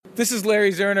This is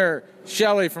Larry Zerner,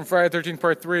 Shelley from Friday the 13th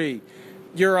Part 3.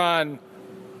 You're on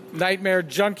Nightmare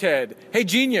Junkhead. Hey,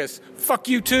 genius, fuck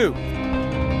you too.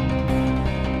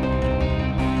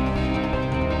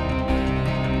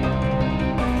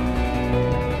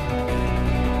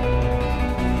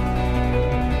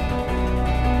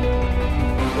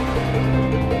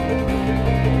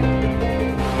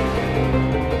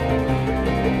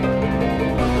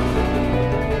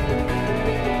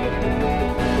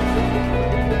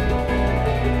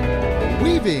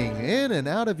 In and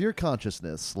out of your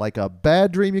consciousness like a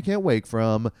bad dream you can't wake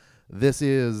from. This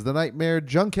is the Nightmare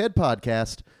Junkhead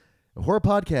Podcast, a horror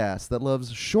podcast that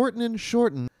loves shortening,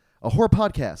 a horror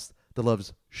podcast that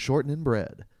loves shortening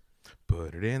bread.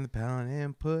 Put it in the pan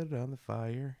and put it on the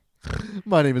fire.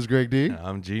 My name is Greg D.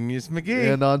 I'm Genius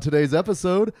McGee. And on today's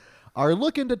episode, our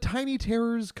look into Tiny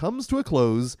Terrors comes to a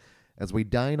close as we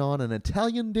dine on an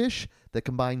Italian dish that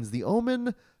combines The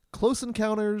Omen, Close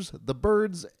Encounters, The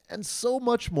Birds, and so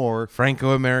much more.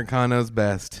 Franco-Americano's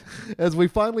best. As we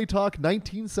finally talk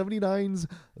 1979's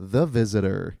The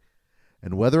Visitor.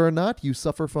 And whether or not you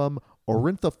suffer from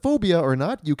ornithophobia or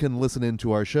not, you can listen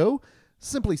into our show.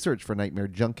 Simply search for Nightmare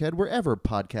Junkhead wherever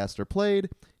podcasts are played.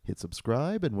 Hit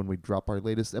subscribe, and when we drop our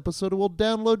latest episode, it will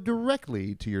download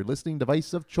directly to your listening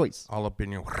device of choice. All up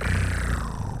in your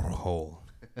hole.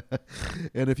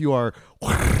 And if you are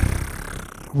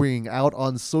out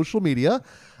on social media,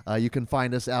 you can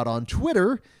find us out on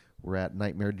Twitter. We're at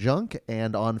Nightmare Junk,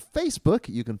 and on Facebook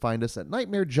you can find us at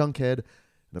Nightmare Junkhead.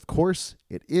 And of course,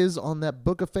 it is on that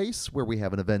Book of Face where we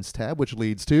have an events tab, which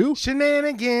leads to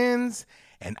shenanigans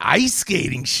and ice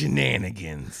skating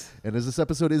shenanigans. And as this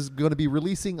episode is going to be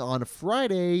releasing on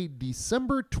Friday,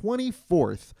 December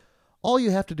 24th, all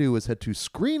you have to do is head to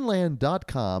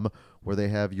screenland.com, where they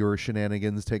have your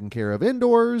shenanigans taken care of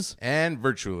indoors and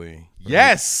virtually.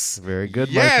 Yes. Very good,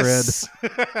 yes. my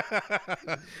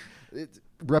friend.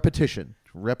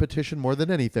 Repetition more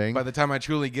than anything. By the time I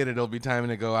truly get it, it'll be time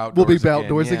to go outdoors. We'll be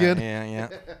outdoors again. Yeah.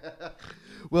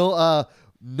 Well,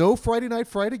 no Friday Night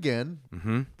Fright again.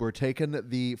 Mm-hmm. We're taking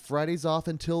the Fridays off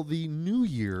until the new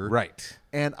year. Right.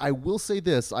 And I will say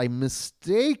this. I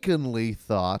mistakenly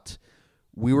thought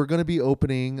we were going to be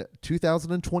opening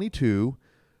 2022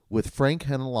 with Frank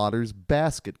Henenlotter's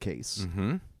Basket Case.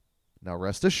 Mm-hmm. Now,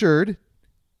 rest assured,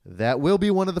 that will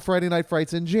be one of the Friday Night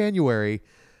Frights in January.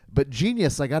 But,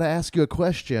 Genius, I got to ask you a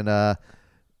question. Do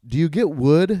you get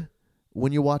wood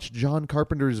when you watch John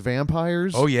Carpenter's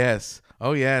Vampires? Oh, yes.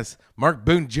 Mark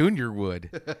Boone Jr. would.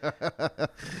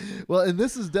 Well, and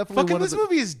this is definitely this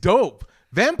movie is dope.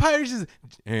 Vampires is...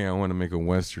 Hey, I want to make a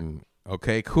Western.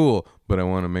 Okay, cool. But I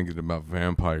want to make it about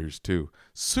vampires, too.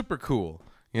 Super cool.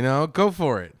 You know, go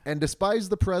for it. And despite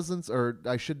the presence, or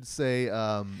I should say...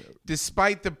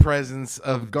 despite the presence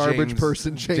of garbage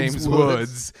person James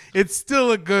Woods, it's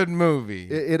still a good movie.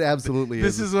 It absolutely is.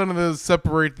 This is one of those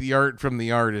separate the art from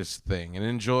the artist thing and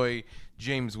enjoy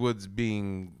James Woods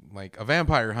being like a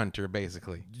vampire hunter,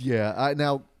 basically. Yeah.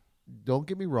 Now, don't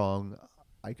get me wrong.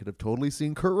 I could have totally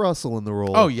seen Kurt Russell in the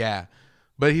role. Oh, yeah.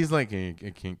 But he's like, I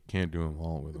can't do them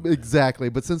all with him. Exactly.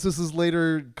 But since this is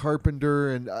later Carpenter,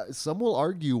 and some will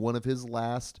argue one of his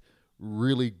last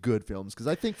really good films, because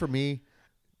I think for me...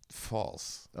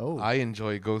 False. Oh. I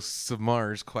enjoy Ghosts of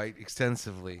Mars quite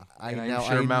extensively. I'm I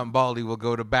sure Mount Baldy will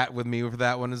go to bat with me for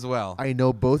that one as well. I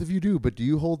know both of you do, but do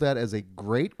you hold that as a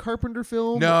great Carpenter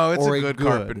film? No, it's a good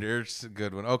Carpenter. It's a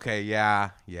good one. Okay, yeah.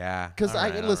 Because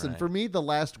listen, for me, the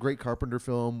last great Carpenter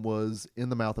film was In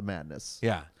the Mouth of Madness.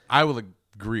 Yeah, I will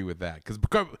agree with that.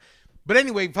 But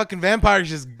anyway, fucking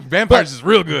Vampires is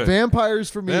real good. Vampires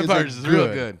for me is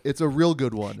real good. It's a real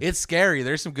good one. It's scary.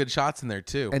 There's some good shots in there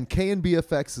too. And K&B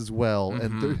effects as well.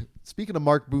 Mm-hmm. And speaking of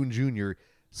Mark Boone Jr.,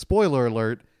 spoiler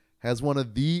alert, has one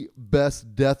of the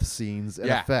best death scenes and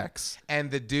effects.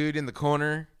 And the dude in the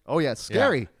corner. Oh, yeah,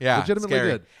 scary. Yeah, legitimately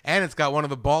scary. good. And it's got one of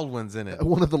the Baldwins in it.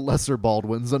 One of the lesser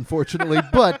Baldwins, unfortunately.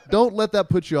 But don't let that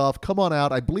put you off. Come on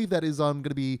out. I believe that is on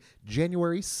going to be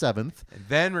January 7th. And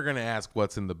then we're going to ask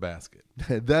what's in the basket.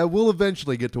 That will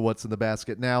eventually get to what's in the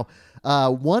basket. Now,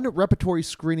 one repertory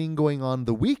screening going on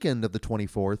the weekend of the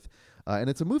 24th. And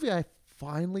it's a movie I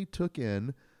finally took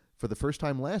in for the first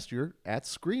time last year at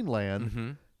Screenland.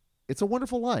 Mm-hmm. It's A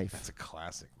Wonderful Life. That's a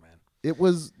classic, man. It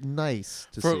was nice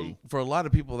to see. For a lot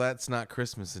of people, that's not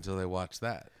Christmas until they watch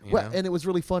that. You know? And it was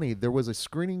really funny. There was a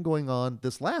screening going on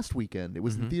this last weekend. It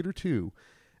was in theater too.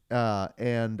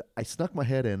 And I snuck my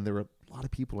head in. There were a lot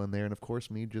of people in there. And of course,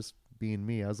 me just being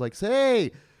me, I was like,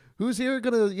 hey, who's here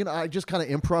gonna, I just kind of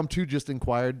impromptu just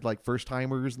inquired, like first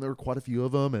timers. And there were quite a few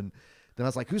of them. And Then I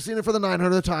was like, who's seen it for the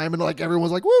 900th time? And like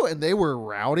everyone's like, woo, and they were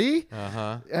rowdy.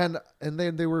 Uh-huh. And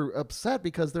then they were upset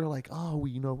because they're like, oh,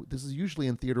 well, this is usually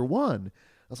in theater 1. I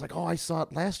was like, oh, I saw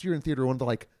it last year in theater 1. They're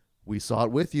like, we saw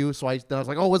it with you. So then I was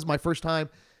like, oh, it was my first time.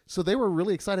 So they were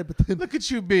really excited. But then, Look at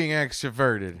you being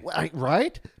extroverted.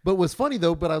 right? But it was funny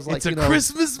though. But I was like, It's a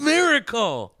Christmas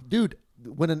miracle. dude,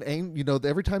 when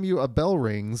every time a bell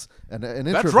rings, an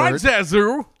introvert That's right,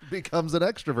 Zazu. becomes an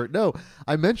extrovert. No,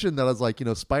 I mentioned that I was like,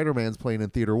 Spider-Man's playing in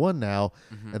theater 1 now,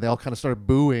 and they all kind of started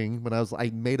booing when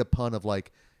I made a pun of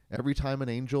like, every time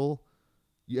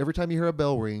you hear a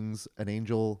bell rings, an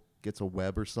angel gets a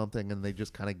web or something, and they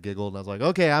just kind of giggled, and I was like,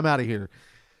 okay, I'm out of here.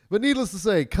 But needless to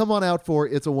say, come on out for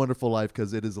It's a Wonderful Life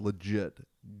because it is a legit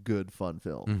good, fun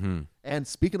film. Mm-hmm. And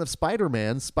speaking of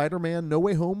Spider-Man, Spider-Man No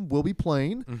Way Home will be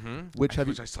playing, which I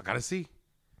still got to see.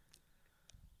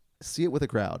 See it with a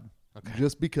crowd. Okay.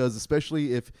 Just because,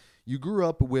 especially if you grew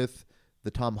up with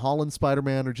the Tom Holland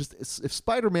Spider-Man, or just if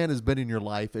Spider-Man has been in your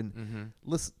life, and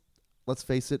let's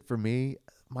face it, for me,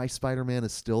 my Spider-Man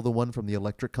is still the one from the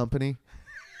Electric Company.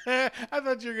 I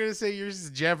thought you were gonna say yours is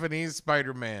Japanese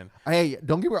Spider-Man. Hey,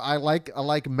 don't get me wrong. I like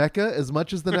Mecha as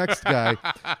much as the next guy.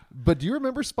 But do you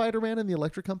remember Spider-Man and the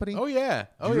Electric Company? Oh yeah.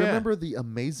 Do you remember the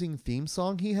amazing theme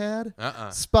song he had?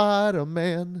 Uh-uh.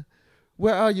 Spider-Man,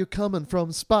 where are you coming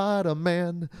from,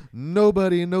 Spider-Man?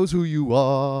 Nobody knows who you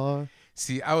are.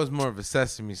 See, I was more of a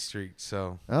Sesame Street,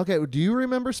 so. Okay, do you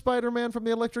remember Spider-Man from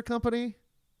the Electric Company?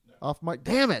 No. Off my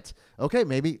damn it. Okay,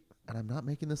 maybe, and I'm not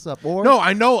making this up. Or no,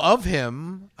 I know of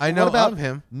him. I know what about of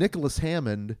him. Nicholas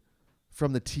Hammond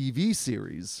from the TV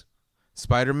series.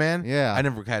 Spider-Man? Yeah. I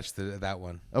never catch that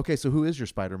one. Okay, so who is your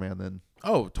Spider-Man then?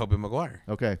 Oh, Tobey Maguire.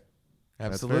 Okay.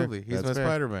 Absolutely. He's my fair.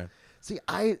 Spider-Man. See,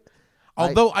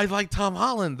 Although I like Tom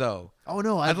Holland, though. Oh,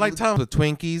 no. I'd like Tom with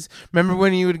Twinkies. Remember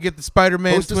when you would get the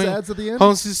Spider-Man Hostess ads at the end?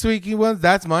 Hostess Twinkie ones?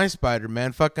 That's my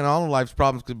Spider-Man. Fucking all of life's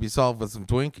problems could be solved with some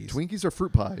Twinkies. Twinkies or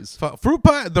fruit pies? Fruit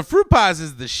pie. The fruit pies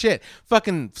is the shit.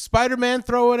 Fucking Spider-Man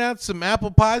throwing out some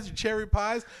apple pies or cherry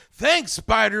pies. Thanks,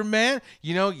 Spider-Man.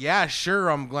 Yeah, sure,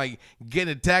 I'm like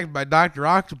getting attacked by Dr.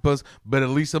 Octopus, but at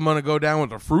least I'm gonna go down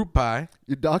with a fruit pie.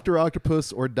 Dr.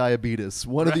 Octopus or diabetes.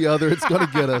 One or the other, it's going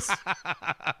to get us.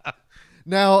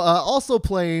 Now, also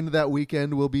playing that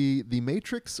weekend will be The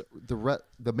Matrix,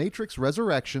 the Matrix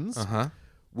Resurrections,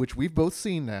 which we've both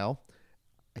seen now.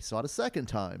 I saw it a second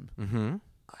time. Mm-hmm.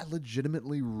 I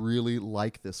legitimately really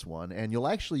like this one, and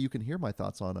you can hear my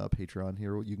thoughts on Patreon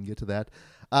here. You can get to that.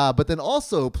 But then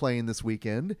also playing this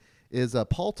weekend is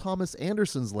Paul Thomas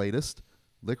Anderson's latest,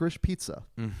 Licorice Pizza,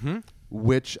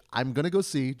 which I'm going to go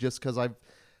see just because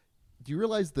Do you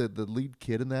realize the lead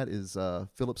kid in that is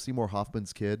Philip Seymour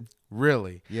Hoffman's kid?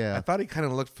 Really? Yeah. I thought he kind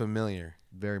of looked familiar.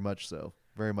 Very much so.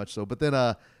 Very much so. But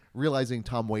then realizing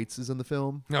Tom Waits is in the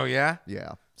film. Oh, yeah?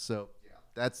 Yeah. So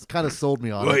that's kind of sold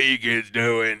me on What it. you kids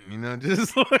doing?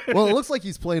 Just like... Well, it looks like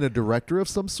he's playing a director of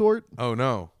some sort. Oh,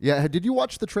 no. Yeah. Did you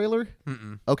watch the trailer?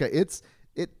 Mm-mm. Okay.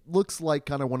 It looks like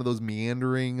kind of one of those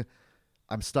meandering,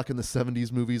 I'm stuck in the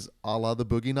 70s movies a la the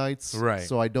Boogie Nights. Right.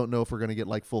 So I don't know if we're going to get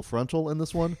like full frontal in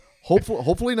this one.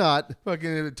 Hopefully not.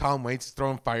 Fucking Tom Waits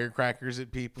throwing firecrackers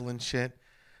at people and shit.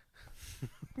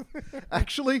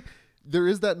 Actually, there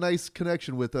is that nice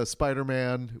connection with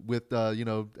Spider-Man, with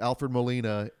Alfred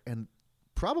Molina, and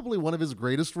probably one of his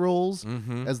greatest roles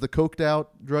as the coked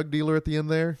out drug dealer at the end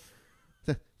there.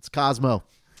 It's Cosmo.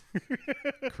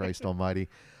 Christ almighty.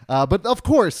 But of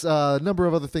course, a number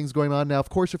of other things going on now. Of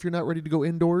course, if you're not ready to go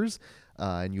indoors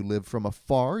and you live from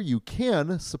afar, you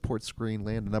can support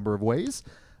Screenland a number of ways.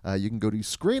 You can go to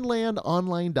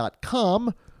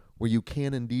screenlandonline.com, where you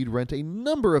can indeed rent a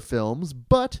number of films,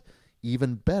 but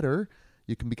even better,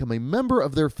 you can become a member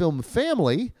of their film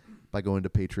family by going to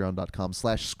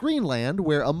patreon.com/screenland,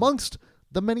 where amongst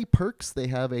the many perks, they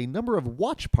have a number of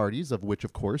watch parties, of which,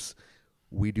 of course,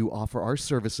 we do offer our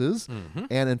services.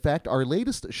 And in fact, our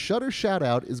latest Shudder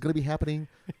shout-out is going to be happening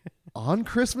on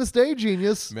Christmas Day,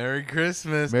 Genius. Merry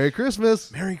Christmas. Merry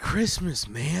Christmas. Merry Christmas,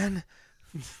 man.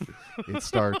 It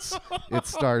starts.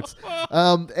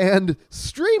 And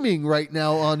streaming right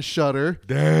now on Shudder.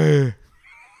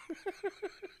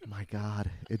 My God,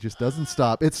 it just doesn't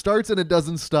stop. It starts and it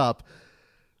doesn't stop.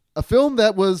 A film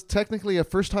that was technically a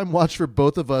first-time watch for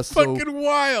both of us. Fucking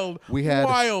wild. We had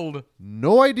wild.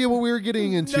 No idea what we were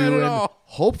getting into. Not at and all.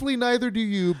 Hopefully neither do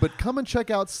you, but come and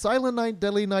check out Silent Night,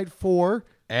 Deadly Night 4.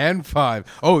 And 5.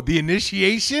 Oh, The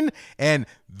Initiation and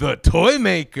The Toy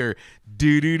Maker.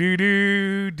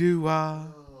 Do-do-do-do-do-ah.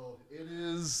 Oh, it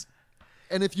is.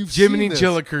 And if you've Jiminy seen this,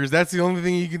 Jillikers. That's the only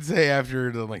thing you can say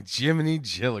after the Jiminy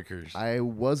Jillikers. I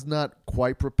was not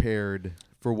quite prepared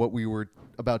for what we were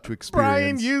about to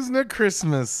Brian experience. Usna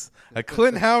Christmas, a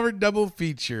Clint Howard double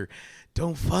feature.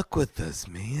 Don't fuck with us,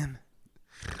 man.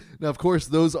 Now, of course,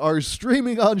 those are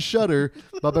streaming on Shudder,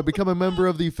 but by becoming a member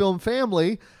of the film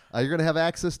family, you're going to have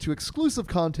access to exclusive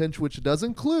content, which does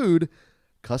include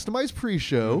customized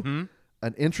pre-show,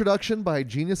 an introduction by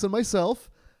Genius and myself,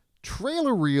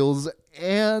 trailer reels,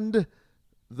 and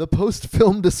the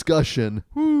post-film discussion.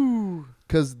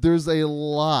 Because there's a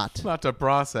lot. Not to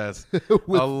process. A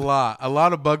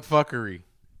lot of bug fuckery.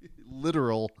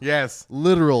 Literal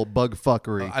bug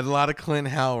fuckery. A lot of Clint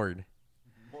Howard.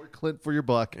 More Clint for your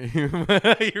buck.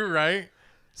 You're right.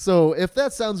 So if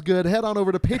that sounds good, head on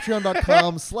over to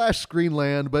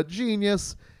patreon.com/Screenland. But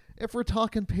Genius, if we're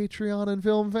talking Patreon and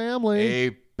Film Family.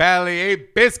 A Pally, a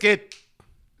biscuit.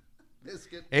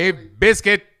 A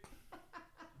biscuit.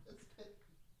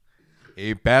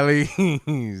 A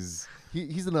Pally's.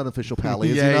 He's an unofficial pally,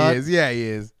 is he Yeah, not? he is. Yeah, he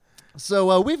is.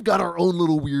 So we've got our own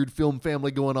little weird film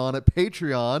family going on at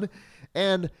Patreon.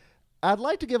 And I'd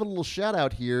like to give a little shout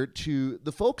out here to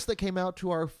the folks that came out to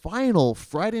our final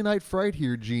Friday Night Fright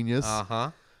here, Genius.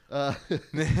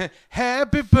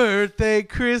 Happy birthday,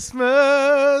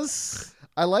 Christmas.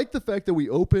 I like the fact that we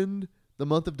opened the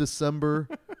month of December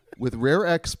with Rare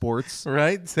Exports,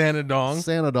 Right? Santa Dong.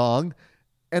 Sanadong,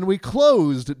 and we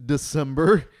closed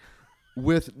December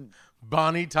with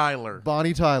Bonnie Tyler.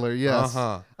 Bonnie Tyler, yes.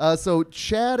 Uh-huh. So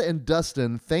Chad and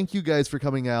Dustin, thank you guys for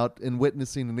coming out and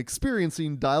witnessing and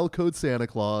experiencing Dial Code Santa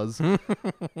Claus.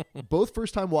 Both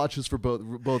first-time watches for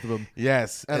both of them.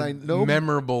 Yes. And I know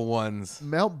memorable ones.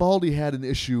 Mount Baldy had an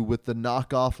issue with the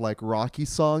knockoff like Rocky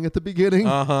song at the beginning.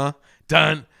 Uh-huh.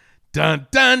 Dun, dun,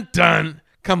 dun, dun.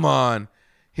 Come on.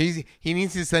 He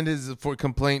needs to send his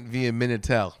complaint via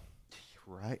Minitel.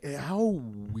 Right? How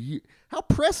weird. How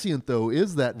prescient, though,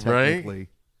 is that technically? Right?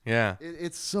 Yeah.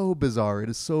 It's so bizarre. It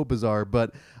is so bizarre.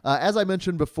 But as I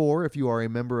mentioned before, if you are a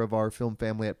member of our film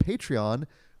family at Patreon,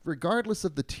 regardless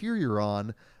of the tier you're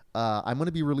on, I'm going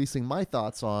to be releasing my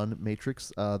thoughts on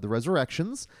Matrix The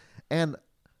Resurrections. And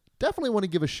definitely want to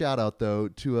give a shout out, though,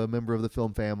 to a member of the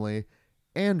film family,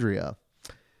 Andrea.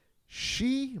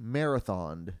 She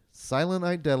marathoned Silent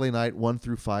Night, Deadly Night 1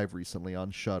 through 5 recently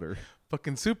on Shudder.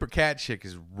 Fucking Super Cat Chick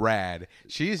is rad.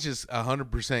 She's just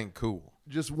 100% cool.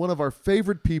 Just one of our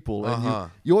favorite people. And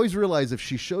you always realize if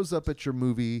she shows up at your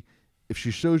movie, if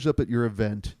she shows up at your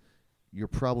event, you're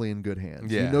probably in good hands.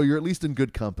 Yeah. You know you're at least in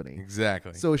good company.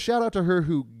 Exactly. So a shout out to her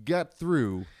who got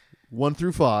through 1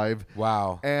 through 5.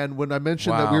 Wow. And when I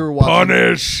mentioned that we were watching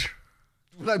Punish.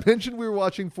 When I mentioned we were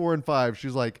watching 4 and 5,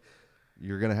 she's like,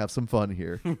 "You're going to have some fun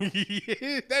here."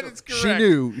 That is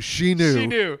correct. She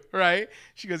knew. Right?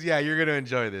 She goes, yeah, you're going to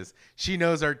enjoy this. She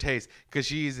knows our taste because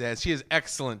she has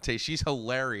excellent taste. She's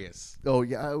hilarious. Oh,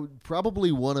 yeah.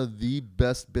 Probably one of the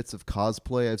best bits of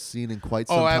cosplay I've seen in quite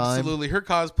some time. Oh, absolutely. Her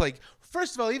cosplay.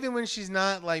 First of all, even when she's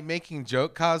not like making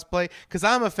joke cosplay, because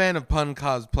I'm a fan of pun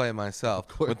cosplay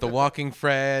myself with the Walking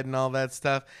Fred and all that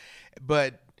stuff.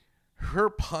 But her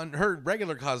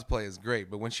regular cosplay is great.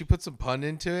 But when she puts some pun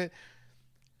into it,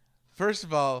 first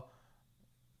of all,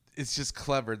 it's just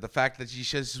clever. The fact that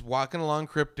she's just walking along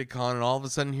Crypticon and all of a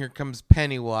sudden here comes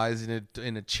Pennywise in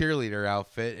a cheerleader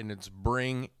outfit and it's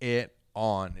bring it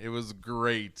on. It was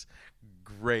great.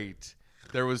 Great.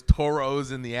 There was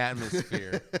toros in the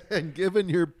atmosphere. And given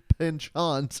your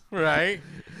penchant, Right?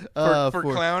 For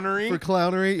clownery? For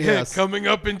clownery, yes. Coming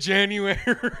up in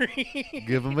January.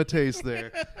 Give them a taste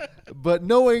there. But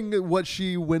knowing what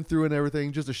she went through and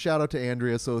everything, just a shout out to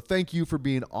Andrea. So thank you for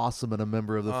being awesome and a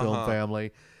member of the film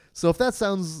family. So if that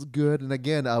sounds good, and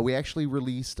again, we actually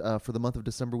released for the month of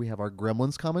December, we have our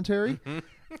Gremlins commentary.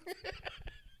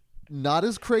 Not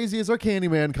as crazy as our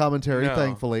Candyman commentary,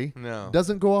 thankfully. No.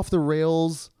 Doesn't go off the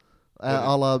rails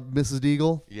a la Mrs.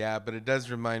 Deagle. Yeah, but it does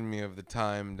remind me of the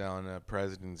time down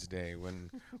President's Day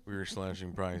when we were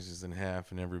slashing prices in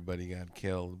half and everybody got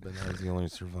killed, but I was the only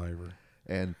survivor.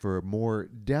 And for more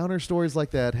downer stories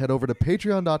like that, head over to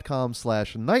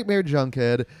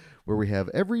patreon.com/nightmarejunkhead, where we have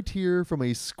every tier from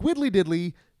a squiddly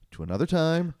diddly to another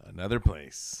time. Another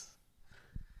place.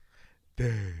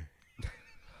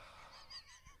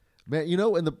 Man, you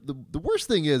know, and the worst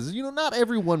thing is, you know, not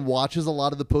everyone watches a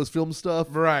lot of the post-film stuff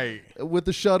Right. with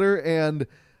the Shudder, and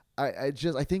I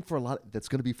think for a lot, that's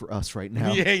going to be for us right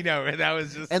now. Yeah, you know, that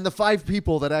was just... And the 5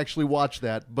 people that actually watch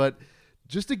that. But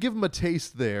just to give them a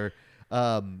taste there,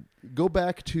 go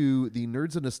back to the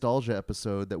Nerds of Nostalgia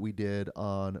episode that we did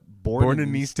on Born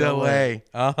in East L.A.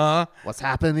 Uh-huh. What's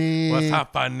happening? What's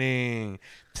happening?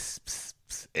 Psst, psst,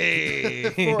 psst. Hey.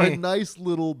 For a nice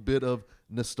little bit of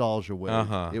nostalgia way.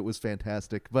 Uh-huh. It was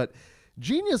fantastic. But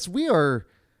Genius, we are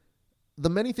the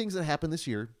many things that happened this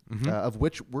year, of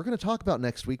which we're going to talk about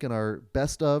next week in our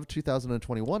Best of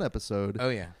 2021 episode. Oh,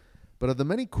 yeah. But of the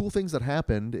many cool things that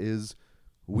happened is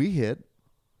we hit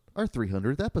our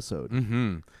 300th episode.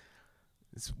 Mm-hmm.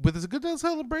 With a good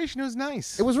celebration, it was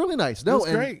nice. It was really nice. No, it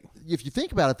was great. If you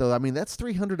think about it, though, I mean, that's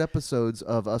 300 episodes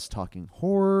of us talking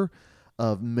horror,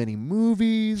 of many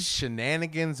movies.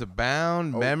 Shenanigans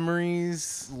abound,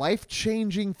 memories.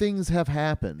 Life-changing things have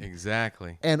happened.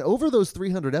 Exactly. And over those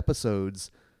 300 episodes,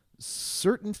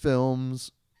 certain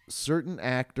films, certain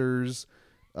actors,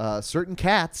 certain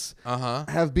cats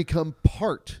have become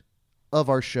part of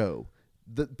our show.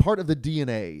 Part of the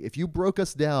DNA. If you broke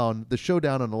us down, the show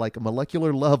down on like a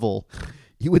molecular level,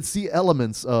 you would see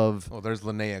elements of. Well, there's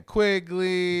Linnea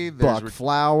Quigley, Buck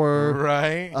Flower,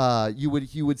 right? You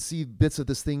would see bits of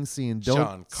this thing saying, "Don't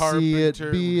John see it,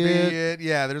 Carpenter, be it."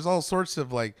 Yeah, there's all sorts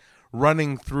of like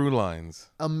running through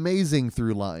lines. Amazing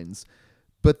through lines.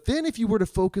 But then, if you were to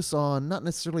focus on not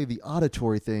necessarily the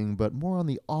auditory thing, but more on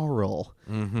the aural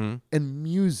and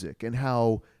music, and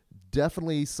how.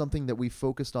 Definitely something that we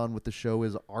focused on with the show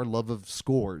is our love of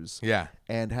scores. Yeah.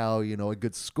 And how, a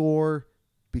good score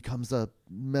becomes a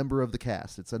member of the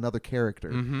cast. It's another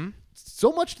character. Mm-hmm.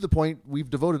 So much to the point we've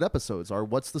devoted episodes, our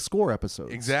What's the Score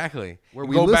episodes. Exactly. Where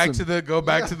we go back listen. to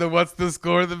the What's the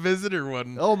Score, the Visitor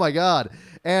one. Oh my God.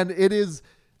 And it is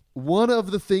one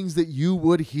of the things that you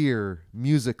would hear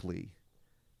musically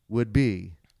would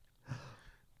be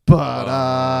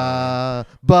ba-da,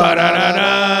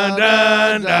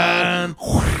 ba-da-da-da-da-da,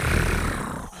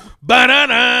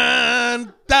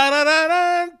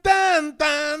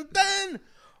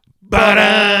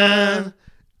 ba-da.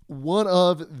 One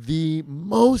of the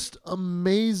most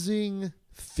amazing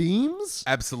themes.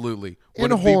 Absolutely. In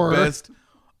One of horror. the best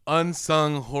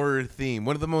unsung horror theme.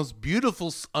 One of the most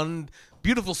beautiful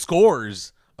beautiful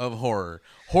scores of horror.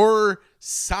 Horror,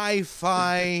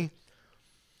 sci-fi,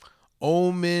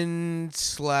 Omen /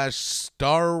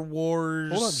 Star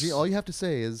Wars. Hold on, G. All you have to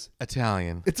say is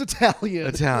Italian. it's Italian.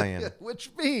 Italian. Which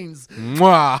means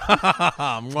Mwah.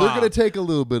 they're going to take a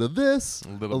little bit of this. a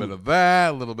little bit of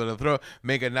that, a little bit of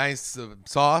make a nice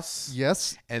sauce.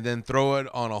 Yes. And then throw it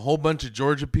on a whole bunch of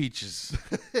Georgia peaches.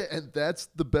 And that's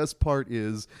the best part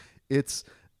is it's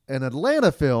an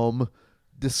Atlanta film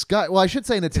disguised. Well, I should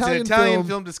say an Italian, it's an Italian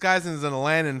film disguised as an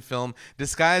Atlantan film,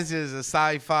 disguised as a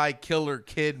sci-fi killer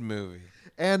kid movie.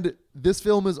 And this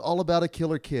film is all about a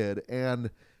killer kid.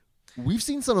 And we've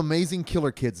seen some amazing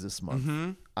killer kids this month.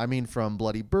 Mm-hmm. I mean, from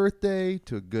Bloody Birthday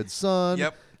to A Good Son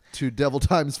Yep. to Devil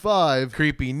Times 5.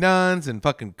 Creepy nuns and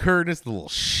fucking Curtis, the little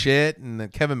shit, and then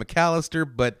Kevin McAllister.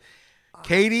 But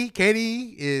Katie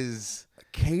is...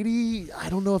 Katie, I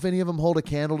don't know if any of them hold a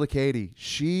candle to Katie.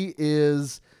 She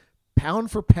is...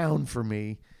 pound for pound for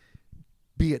me,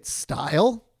 be it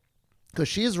style, because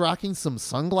she is rocking some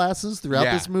sunglasses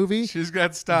throughout this movie. She's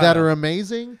got style. That are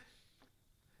amazing.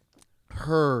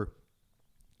 Her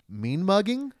mean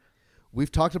mugging.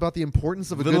 We've talked about the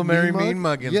importance of a Little good Mary mean mean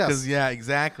mug. mugging. Yes. Yeah,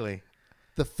 exactly.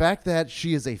 The fact that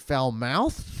she is a foul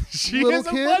mouth She little is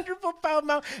kid. a wonderful foul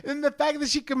mouth. And the fact that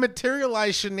she can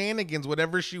materialize shenanigans,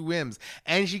 whatever she whims.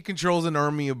 And she controls an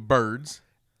army of birds.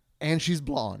 And she's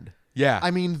blonde. Yeah.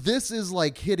 I mean, this is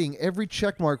like hitting every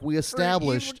check mark we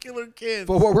established Killer kids.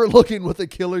 for what we're looking with a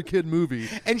killer kid movie.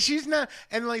 And she's not,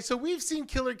 and like, so we've seen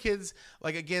killer kids,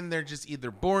 like, again, they're just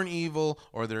either born evil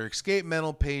or they're escaped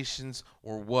mental patients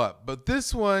or what. But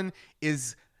this one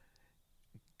is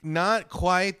not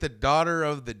quite the daughter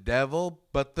of the devil,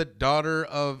 but the daughter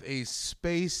of a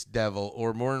space devil,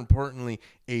 or more importantly,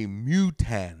 a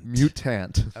mutant.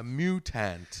 A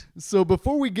mutant. So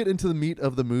before we get into the meat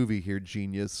of the movie here,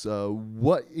 Genius,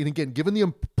 and again, given the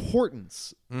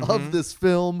importance of this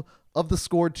film, of the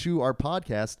score to our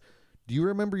podcast, do you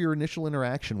remember your initial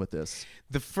interaction with this?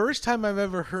 The first time I've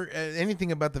ever heard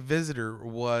anything about The Visitor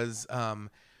was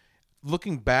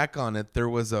looking back on it. There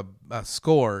was a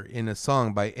score in a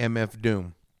song by MF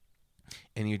Doom,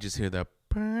 and you just hear the.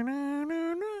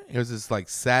 It was this like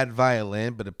sad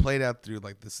violin, but it played out through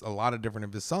like a lot of different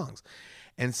of his songs.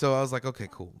 And so I was like, okay,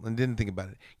 cool. And didn't think about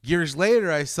it. Years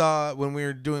later, I saw when we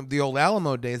were doing the old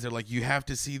Alamo days, they're like, you have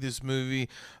to see this movie.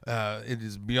 It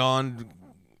is beyond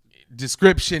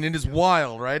description. It is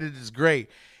wild, right? It is great.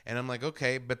 And I'm like,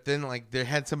 okay. But then like they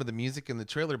had some of the music in the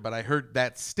trailer, but I heard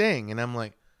that sting and I'm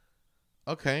like,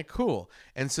 okay, cool.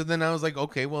 And so then I was like,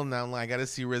 okay, well now I got to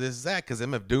see where this is at. Cause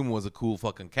MF Doom was a cool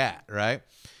fucking cat. Right.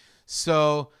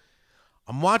 So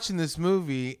I'm watching this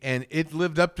movie and it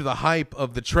lived up to the hype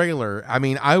of the trailer. I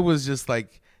mean, I was just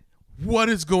like, what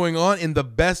is going on in the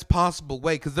best possible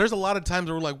way. Because there's a lot of times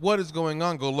where we're like, what is going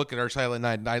on? Go look at our Silent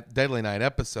Night, Deadly Night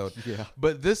episode. Yeah.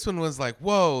 But this one was like,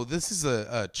 whoa, this is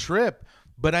a trip,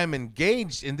 but I'm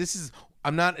engaged. And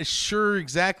I'm not sure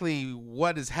exactly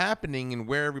what is happening and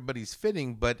where everybody's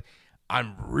fitting, but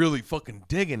I'm really fucking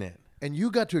digging it. And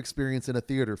you got to experience in a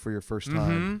theater for your first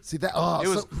time. See that? Oh, It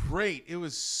was great. It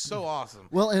was so awesome.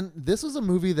 Well, and this is a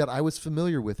movie that I was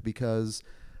familiar with because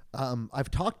I've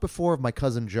talked before of my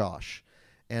cousin Josh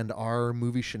and our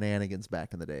movie shenanigans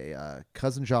back in the day.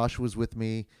 Cousin Josh was with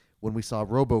me when we saw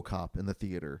RoboCop in the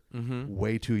theater.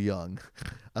 Way too young.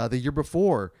 The year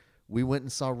before, we went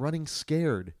and saw Running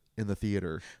Scared in the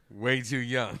theater. Way too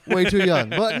young. Way too young,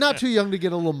 but not too young to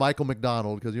get a little Michael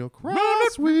McDonald because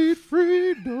cross sweet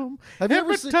freedom. Have you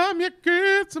ever seen? Time you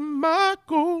get some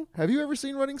Michael. Have you ever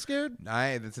seen Running Scared?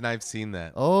 I've seen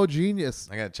that. Oh, genius!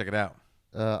 I gotta check it out.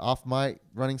 Off my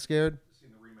Running Scared.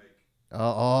 Seen the remake.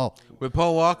 Oh, With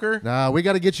Paul Walker. nah, we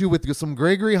got to get you with some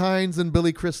Gregory Hines and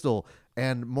Billy Crystal,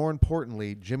 and more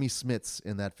importantly, Jimmy Smits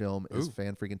in that film is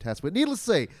fan freaking tastic. But needless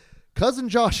to say, Cousin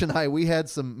Josh and I, we had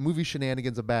some movie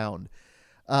shenanigans abound.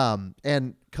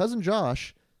 And Cousin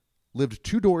Josh lived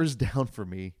 2 doors down from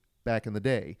me back in the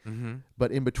day.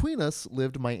 But in between us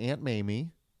lived my Aunt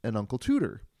Mamie and Uncle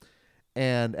Tudor.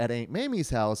 And at Aunt Mamie's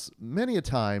house, many a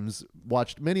times,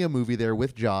 watched many a movie there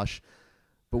with Josh.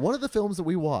 But one of the films that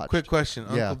we watched... Quick question.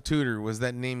 Yeah. Uncle Tudor, was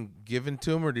that name given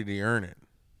to him or did he earn it?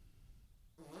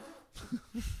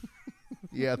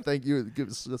 Yeah, thank you. Give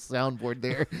us a soundboard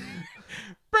there.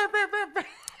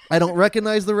 I don't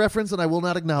recognize the reference, and I will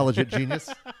not acknowledge it, genius.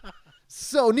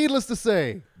 So, needless to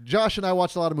say, Josh and I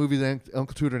watched a lot of movies at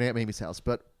Uncle Tudor and Aunt Mamie's house.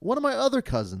 But one of my other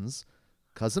cousins,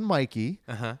 Cousin Mikey,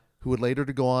 who would later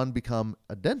to go on become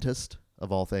a dentist,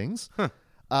 of all things,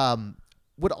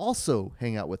 would also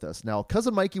hang out with us. Now,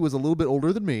 Cousin Mikey was a little bit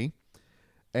older than me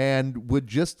and would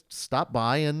just stop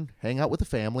by and hang out with the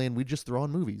family, and we'd just throw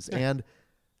on movies. And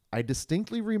I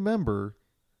distinctly remember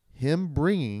him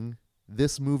bringing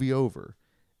this movie over,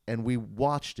 and we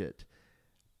watched it.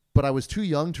 But I was too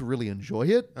young to really enjoy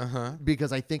it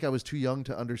because I think I was too young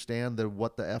to understand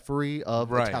what the effery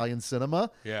of Italian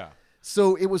cinema. Yeah.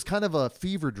 So it was kind of a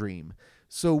fever dream.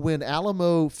 So when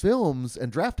Alamo Films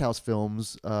and Drafthouse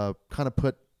Films kind of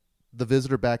put The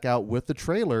Visitor back out with the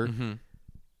trailer,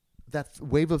 that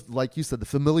wave of, like you said, the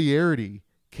familiarity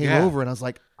came over, and I was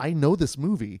like, I know this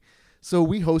movie. So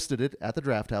we hosted it at the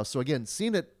Drafthouse. So again,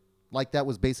 seeing it like that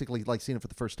was basically like seeing it for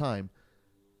the first time.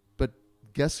 But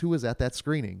guess who was at that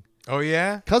screening? Oh,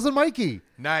 yeah? Cousin Mikey.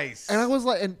 Nice. And I was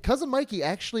like, and Cousin Mikey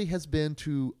actually has been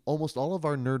to almost all of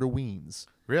our Nerdoweens.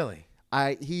 Really?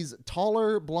 He's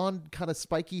taller, blonde, kind of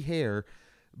spiky hair.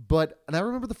 And I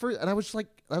remember and I was like,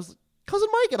 Cousin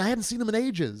Mike, and I hadn't seen him in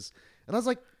ages. And I was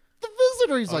like, The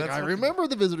Visitor. He's like, I remember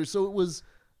The Visitor. So it was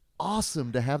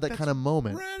awesome to have that kind of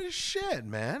moment. Rad as shit,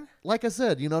 man. Like I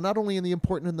said, not only in the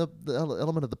important and the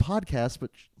element of the podcast, but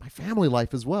my family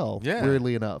life as well,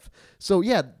 weirdly enough. So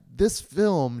yeah, this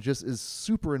film just is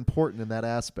super important in that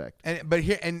aspect.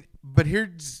 But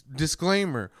here's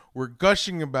disclaimer: we're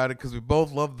gushing about it because we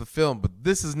both love the film, but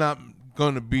this is not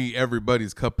going to be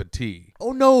everybody's cup of tea.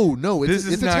 Oh no, it's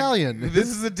Italian. This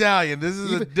is Italian. This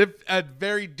is a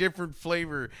very different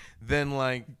flavor than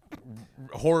like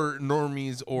horror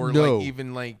normies or like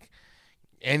even like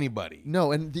anybody.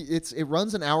 No, and it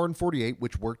runs an hour and 48,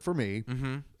 which worked for me.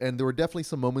 And there were definitely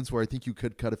some moments where I think you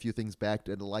could cut a few things back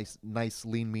to a nice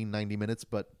lean mean 90 minutes,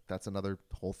 but that's another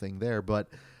whole thing there. But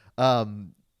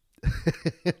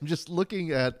just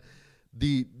looking at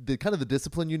the kind of the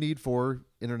discipline you need for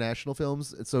international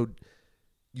films, so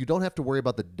you don't have to worry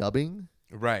about the dubbing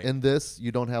in this.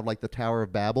 You don't have like the Tower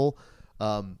of Babel.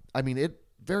 I mean, it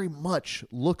very much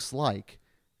looks like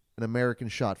an American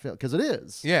shot film because it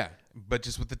is. Yeah, but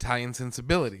just with Italian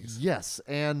sensibilities. Yes,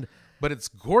 but it's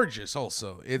gorgeous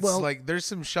also. It's like there's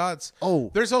some shots.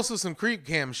 There's also some creep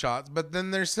cam shots, but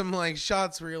then there's some like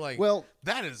shots where you're like, well,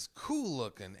 that is cool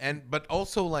looking. But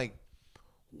also like,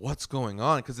 what's going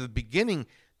on? Because at the beginning,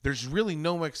 there's really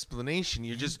no explanation.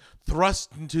 You're just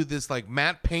thrust into this like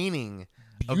matte painting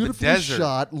of the desert.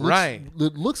 Shot.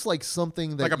 It looks like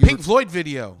something that like a Pink Floyd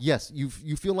video. Yes, you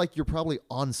feel like you're probably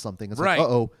on something. It's like,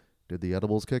 uh-oh, did the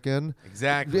edibles kick in?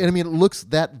 Exactly. And I mean, it looks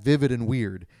that vivid and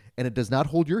weird. And it does not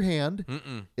hold your hand.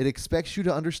 It expects you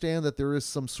to understand that there is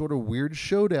some sort of weird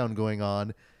showdown going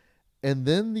on. And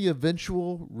then the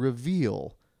eventual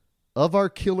reveal of our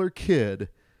killer kid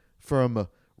from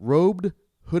robed,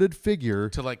 hooded figure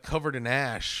to like covered in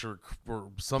ash or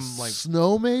some like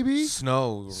snow, maybe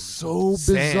snow. So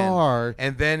sand. Bizarre.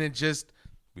 And then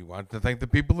we want to thank the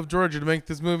people of Georgia to make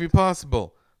this movie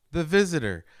possible. The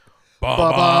Visitor. Bum,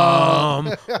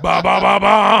 bum, bum,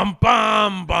 bum,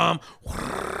 bum, bum.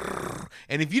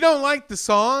 And if you don't like the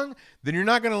song, then you're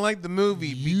not going to like the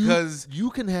movie because you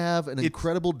can have an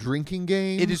incredible drinking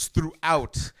game. it is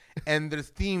throughout, and the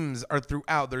themes are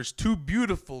throughout. There's two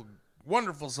beautiful,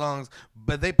 wonderful songs,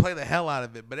 but they play the hell out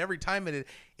of it. But every time it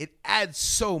adds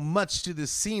so much to the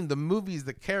scene. The movie is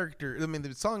the character. I mean,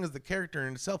 the song is the character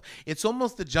in itself. It's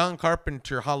almost the John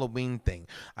Carpenter Halloween thing.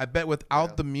 I bet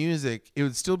without the music, it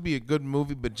would still be a good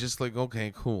movie, but just like,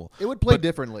 okay, cool. It would play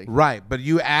differently. Right, but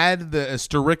you add the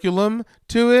astericum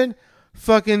to it,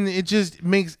 fucking, it just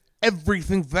makes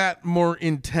everything that more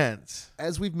intense.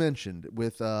 As we've mentioned,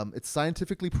 with it's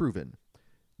scientifically proven,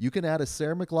 you can add a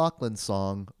Sarah McLachlan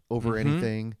song over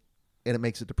anything, and it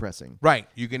makes it depressing. Right,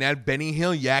 you can add Benny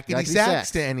Hill yakety sax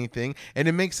to anything, and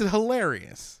it makes it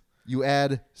hilarious. You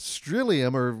add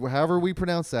Strillium, or however we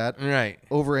pronounce that, Right.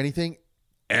 over anything.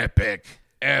 Epic.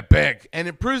 And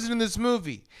it proves it in this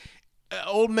movie.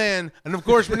 Old man, and of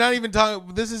course, we're not even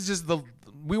talking, this is just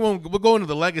we'll go into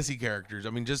the legacy characters.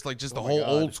 I mean, just the whole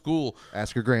old school.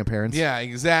 Ask your grandparents. Yeah,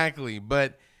 exactly.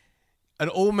 But an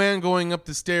old man going up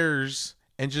the stairs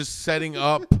and just setting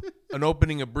up and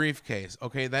opening a briefcase.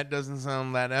 Okay, that doesn't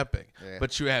sound that epic. Yeah.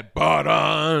 But you had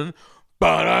ba-dun,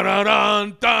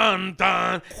 ba-dun, dun,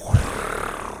 dun.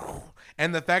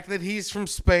 And the fact that he's from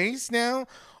space now,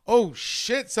 oh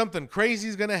shit, something crazy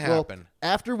is going to happen. Well,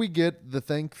 after we get the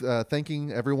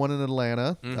thanking everyone in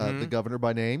Atlanta, the governor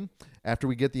by name, after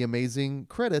we get the amazing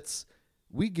credits,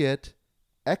 we get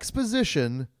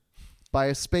exposition by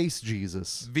a space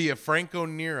Jesus. Via Franco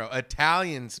Nero,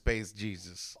 Italian space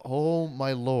Jesus. Oh,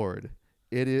 my Lord.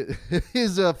 It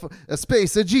is a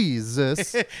space of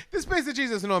Jesus. The space of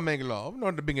Jesus no make love,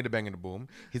 not the bing and the bang and the boom.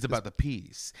 He's about the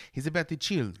peace. He's about the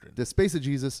children. The space of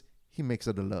Jesus, he makes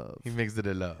it a love. He makes it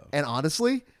a love. And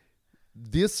honestly,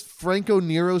 this Franco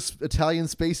Nero Italian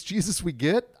space Jesus we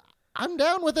get, I'm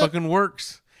down with it. Fucking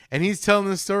works. And he's telling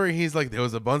the story. He's like, there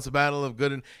was a bunch of battle of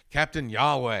good and Captain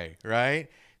Yahweh, right?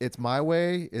 It's my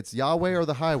way. It's Yahweh or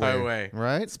the highway.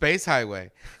 Right? Space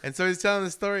highway. And so he's telling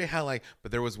the story how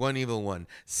but there was one evil one,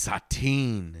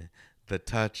 Satine, the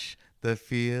touch, the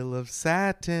feel of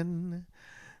satin,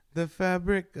 the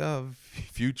fabric of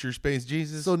future space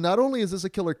Jesus. So not only is this a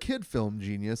killer kid film,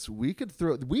 Genius, we could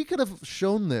have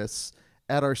shown this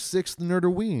at our 6th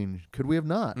Nerdoween, could we have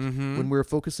not? When we were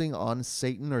focusing on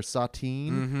Satan or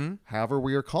Satine, however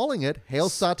we are calling it, Hail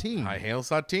Satine. I hail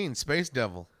Satine, space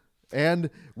devil. And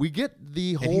we get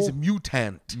the whole... And he's a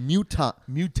mutant.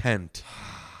 Mutant.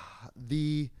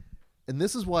 And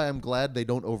this is why I'm glad they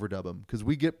don't overdub him, because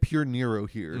we get pure Nero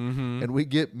here, and we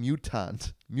get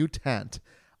mutant.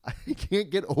 I can't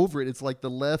get over it. It's like the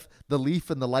Leaf,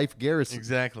 and the Life Garrison.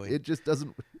 Exactly. It just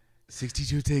doesn't...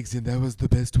 62 takes, and that was the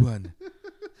best one.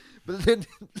 But then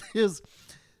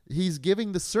he's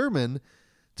giving the sermon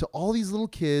to all these little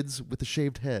kids with the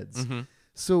shaved heads.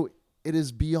 So it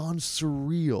is beyond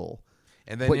surreal.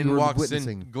 And then what in you were walks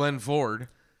witnessing. in Glenn Ford.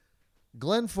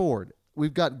 Glenn Ford.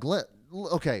 We've got Glenn.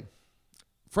 Okay.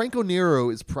 Franco Nero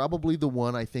is probably the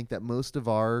one I think that most of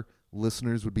our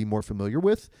listeners would be more familiar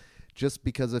with, just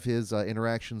because of his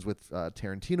interactions with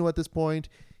Tarantino at this point.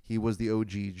 He was the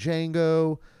OG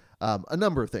Django, a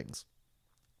number of things.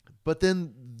 But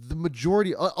then the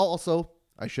majority, also,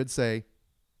 I should say,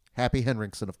 Happy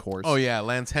Henriksen, of course. Oh, yeah,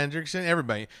 Lance Hendrickson,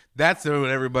 everybody. That's what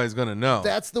everybody's going to know.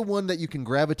 That's the one that you can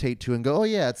gravitate to and go, oh,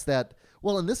 yeah, it's that.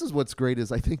 Well, and this is what's great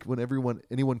is I think when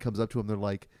anyone comes up to him, they're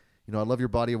like, I love your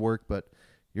body of work, but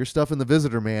your stuff in The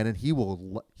Visitor, man, and he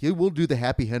will do the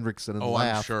Happy Henriksen and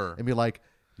laugh. I'm sure. And be like,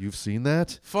 you've seen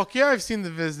that? Fuck yeah, I've seen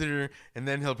The Visitor. And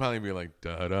then he'll probably be like,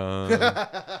 da-da,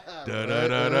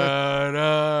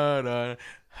 da-da-da-da-da-da.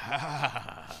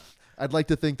 I'd like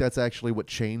to think that's actually what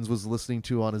Chains was listening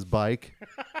to on his bike.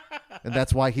 And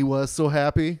that's why he was so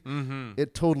happy.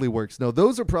 It totally works. No,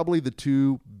 those are probably the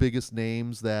two biggest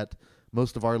names that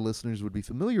most of our listeners would be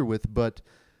familiar with. But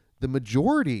the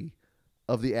majority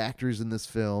of the actors in this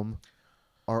film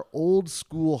are old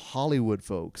school Hollywood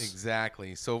folks.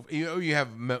 Exactly. So you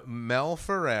have Mel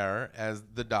Ferrer as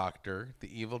the doctor, the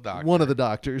evil doctor. One of the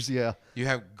doctors, yeah. You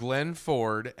have Glenn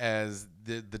Ford as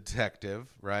the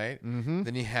detective, right?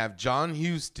 Then you have John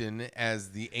Huston as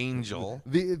the angel.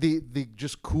 The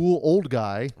just cool old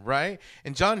guy. Right?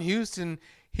 And John Huston,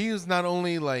 he was not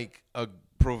only like a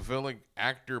prolific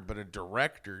actor, but a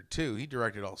director too. He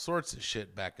directed all sorts of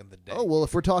shit back in the day. Oh, well,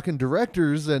 if we're talking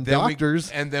directors and doctors.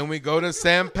 And then we go to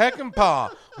Sam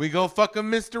Peckinpah. We go fucking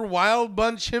Mr. Wild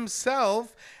Bunch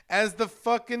himself as the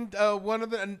fucking one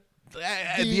of the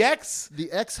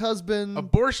ex-husband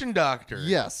abortion doctor.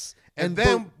 Yes. And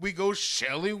then we go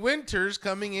Shelley Winters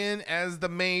coming in as the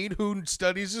maid who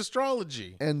studies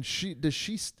astrology. And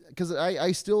because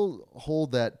I still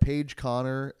hold that Paige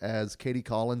Connor as Katie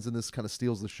Collins in this kind of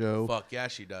steals the show. Fuck yeah,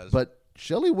 she does. But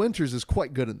Shelley Winters is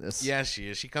quite good in this. Yeah, she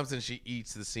is. She comes in and she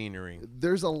eats the scenery.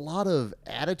 There's a lot of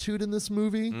attitude in this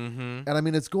movie. Mm-hmm. And I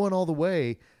mean, it's going all the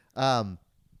way. I'm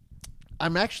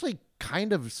actually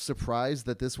kind of surprised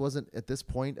that this wasn't, at this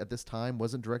time,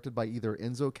 wasn't directed by either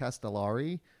Enzo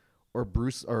Castellari or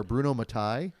Bruno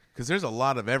Mattei. Because there's a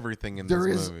lot of everything in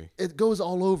this movie. It goes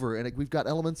all over, and we've got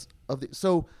elements of the.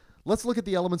 So let's look at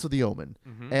the elements of The Omen,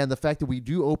 and the fact that we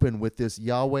do open with this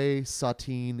Yahweh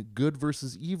Satine good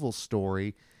versus evil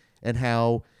story, and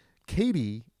how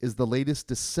Katie is the latest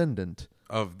descendant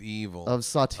of the evil of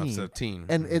Satine.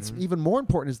 And it's even more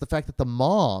important is the fact that the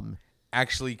mom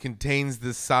actually contains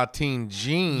the Satine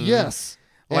gene. Yes.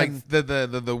 Like And-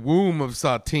 the womb of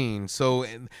Satine. So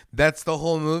that's the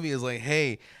whole movie is like,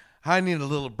 hey, I need a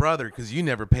little brother because you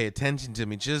never pay attention to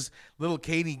me. Just little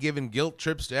Katie giving guilt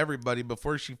trips to everybody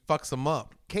before she fucks them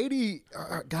up. Katie,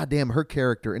 goddamn, her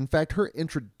character. In fact, her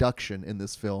introduction in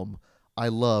this film, I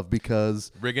love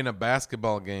because Rigging a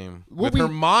basketball game Well, with her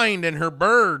mind and her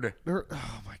bird. oh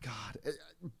my god,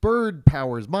 bird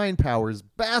powers, mind powers,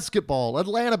 basketball,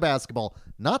 Atlanta basketball,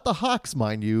 not the Hawks,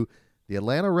 mind you, the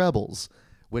Atlanta Rebels,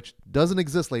 which doesn't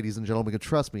exist, ladies and gentlemen.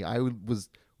 Trust me, I was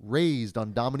raised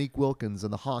on Dominique Wilkins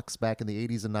and the Hawks back in the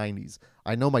 80s and 90s.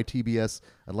 I know my TBS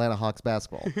Atlanta Hawks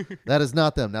basketball. That is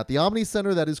not them. Now, at the Omni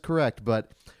Center, that is correct,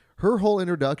 but her whole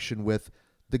introduction with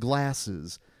the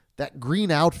glasses, that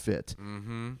green outfit,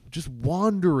 just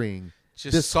wandering.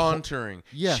 Just this sauntering.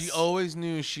 Yes. She always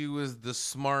knew she was the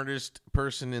smartest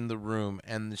person in the room,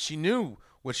 and she knew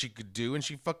what she could do, and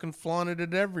she fucking flaunted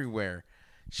it everywhere.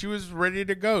 She was ready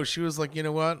to go. She was like, you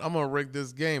know what? I'm going to rig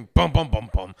this game. Bum, bum, bum,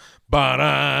 bum.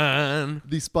 Ba-dan.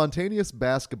 The spontaneous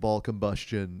basketball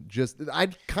combustion,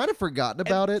 I'd kind of forgotten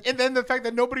about it. And then the fact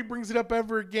that nobody brings it up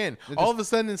ever again. All of a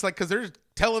sudden, it's like, because there's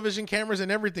television cameras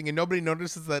and everything, and nobody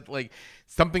notices that, like,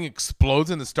 something explodes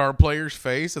in the star player's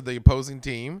face of the opposing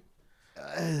team.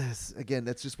 Again,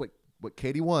 that's just what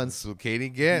Katie wants. That's what Katie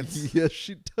gets. Yes,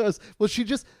 she does. Well,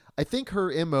 I think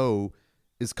her MO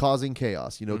is causing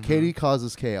chaos. You know, Katie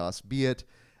causes chaos, be it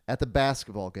at the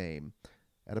basketball game,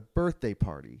 at a birthday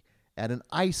party, at an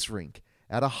ice rink,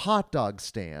 at a hot dog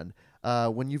stand,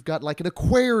 when you've got like an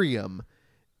aquarium.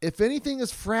 If anything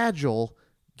is fragile,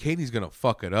 Katie's going to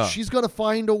fuck it up. she's going to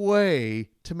find a way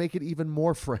to make it even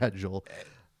more fragile.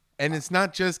 And it's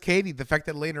not just Katie. The fact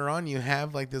that later on you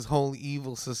have like this whole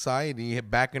evil society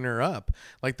backing her up.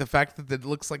 Like the fact that it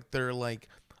looks like they're like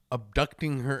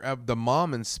abducting her, the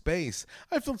mom in space.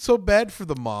 I felt so bad for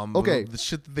the mom. Okay. The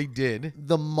shit that they did.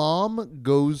 The mom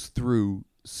goes through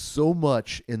so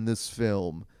much in this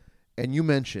film, and you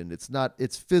mentioned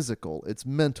it's physical, it's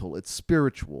mental, it's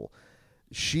spiritual.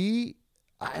 To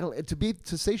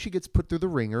say she gets put through the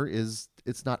ringer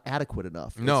it's not adequate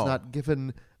enough. No. It's not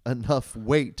given enough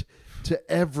weight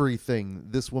to everything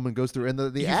this woman goes through. And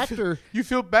the actor, You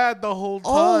feel bad the whole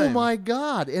time. oh my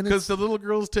God. And Because it's the little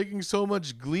girl's taking so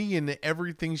much glee in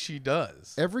everything she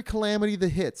does. every calamity that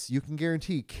hits, you can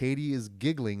guarantee Katie is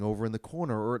giggling over in the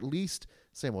corner, or at least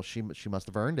saying, well, she must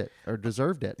have earned it or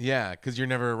deserved it. Yeah, because you're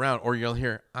never around. Or you'll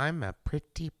hear, I'm a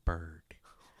pretty bird.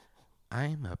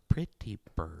 I'm a pretty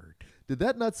bird. Did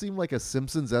that not seem like a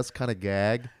Simpsons-esque kind of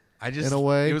gag? In a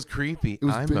way, it was creepy. it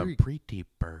was I'm very- a pretty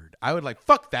bird. I would like,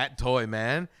 fuck that toy,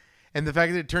 man. And the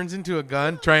fact that it turns into a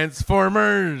gun,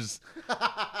 Transformers.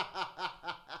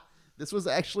 This was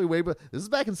actually this is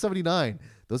back in 79.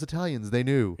 Those Italians, they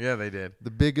knew. Yeah, they did. The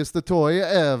biggest the toy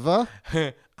ever.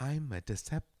 I'm a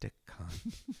Decepticon.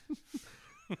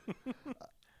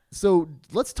 So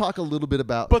let's talk a little bit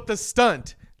about. But the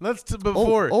stunt.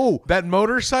 That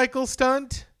motorcycle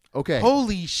stunt. Okay.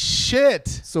 Holy shit.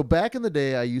 So back in the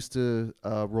day, I used to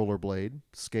rollerblade,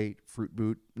 skate, fruit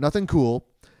boot. Nothing cool.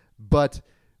 But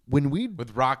when we.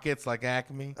 With rockets like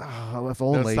Acme. If No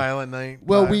only. Silent Night.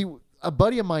 Well, vibe. a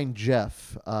buddy of mine,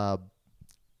 Jeff,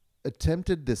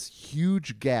 attempted this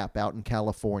huge gap out in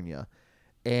California,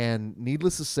 and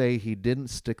needless to say, he didn't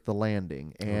stick the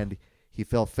landing, and he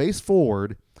fell face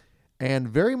forward, and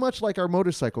very much like our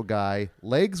motorcycle guy,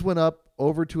 legs went up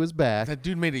over to his back. That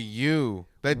dude made a U.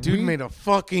 That dude made a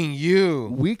fucking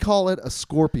U. We call it a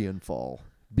scorpion fall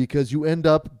because you end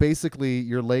up basically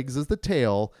your legs is the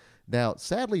tail. Now,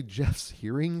 sadly, Jeff's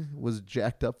hearing was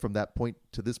jacked up from that point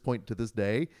to this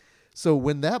day. So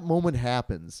when that moment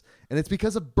happens, and it's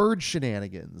because of bird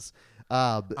shenanigans,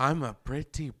 I'm a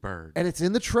pretty bird. and it's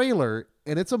in the trailer,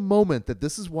 and it's a moment that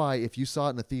this is why if you saw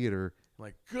it in the theater,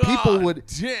 Like People God would-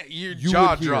 damn, your you jaw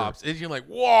would hear. drops, and you're like,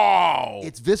 whoa.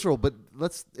 It's visceral, but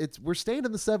we're staying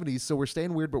in the 70s, so we're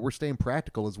staying weird, but we're staying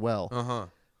practical as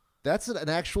well. That's an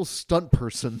actual stunt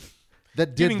person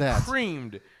that did Getting that.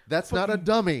 creamed. That's not a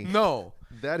dummy. No.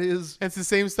 That is It's the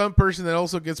same stunt person that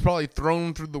also gets probably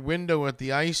thrown through the window at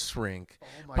the ice rink.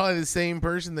 Probably the same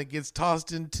person that gets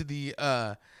tossed into the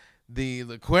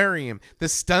aquarium. The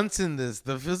stunts in this,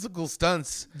 the physical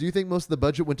stunts. Do you think most of the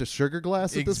budget went to sugar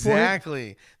glass at this point?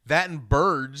 Exactly. That and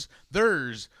birds.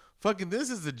 There's fucking. This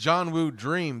is the John Woo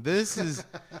dream. This is.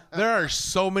 There are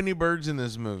so many birds in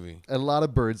this movie. A lot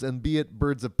of birds, and be it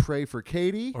birds of prey for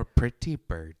Katie Or pretty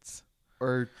birds.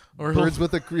 or birds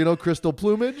with a crystal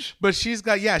plumage. But she's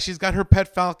got her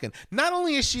pet falcon. Not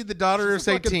only is she the daughter She's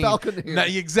a of fucking Satine. falconer.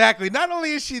 Exactly. Not only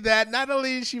is she that, not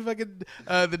only is she fucking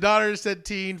the daughter of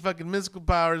Satine, fucking mystical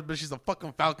powers, but she's a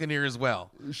fucking falconer as well.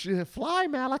 Fly,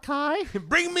 Malachi.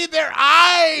 Bring me their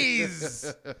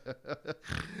eyes!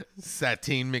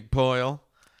 Satine McPoyle.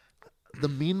 The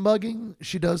mean mugging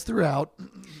she does throughout.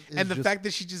 And the fact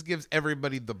that she just gives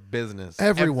everybody the business.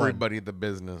 Everyone. Everybody the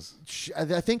business.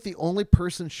 I think the only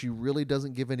person she really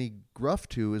doesn't give any gruff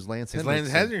to is Lance It's Henriksen.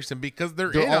 Lance Henriksen because they're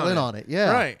all in on it,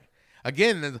 yeah. Right.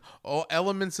 Again, there's all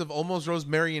elements of almost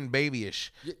Rosemary and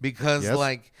Babyish because Yes.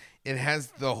 like it has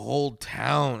the whole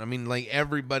town. I mean, like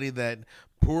everybody that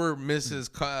poor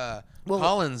Mrs.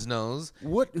 Collins knows.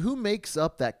 Who makes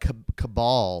up that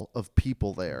cabal of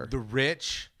people there? The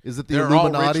rich. Is it the They're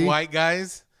Illuminati? all rich white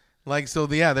guys. Like so,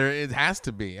 yeah. There it has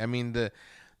to be. I mean the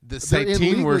They're in Satine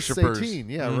league with worshippers. Satine,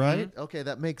 yeah, right? Okay,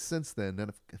 that makes sense then.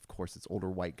 And of course, it's older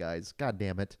white guys. God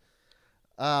damn it.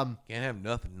 Can't have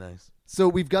nothing nice. So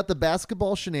we've got the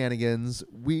basketball shenanigans.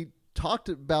 We talked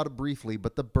about it briefly,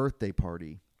 but the birthday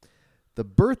party. The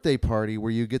birthday party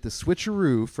where you get the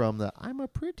switcheroo from the I'm a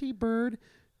pretty bird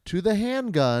to the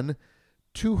handgun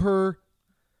to her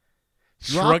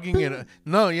Shrugging dropping- it.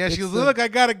 No, yeah. She It's goes, the- look, I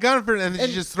got a gun for it. And then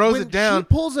she just throws when it down. She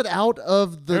pulls it out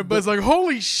of the. Everybody's like,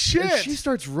 holy shit. and she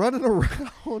starts running around.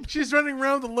 She's running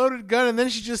around with a loaded gun, and then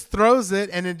she just throws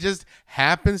it, and it just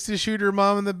happens to shoot her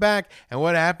mom in the back. And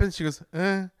what happens? She goes,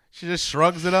 She just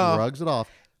shrugs it off. Shrugs it off.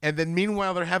 And then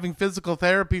meanwhile, they're having physical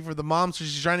therapy for the mom, so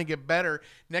she's trying to get better.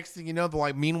 Next thing you know,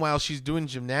 meanwhile, she's doing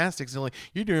gymnastics. And like,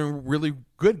 you're doing really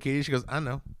good, Katie. She goes, I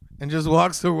know. And just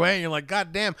walks away. And you're like,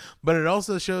 God damn. But it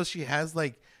also shows she has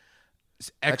like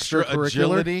extra Extracurricular?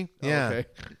 agility. Yeah. Okay.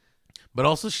 But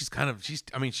also she's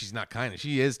not kind of.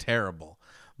 She is terrible.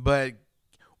 But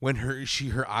when her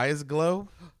eyes glow.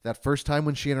 That first time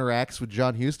when she interacts with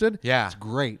John Huston, Yeah. it's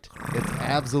great. It's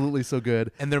absolutely so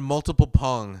good. And there are multiple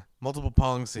Pong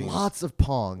scenes. Lots of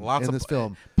Pong in this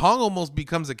film. Pong almost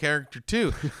becomes a character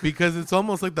too, because it's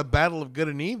almost like the battle of good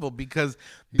and evil. Because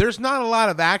there's not a lot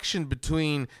of action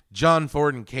between John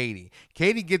Ford and Katie.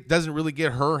 Katie doesn't really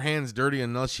get her hands dirty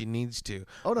unless she needs to.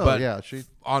 Oh no, But yeah, she.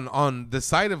 on the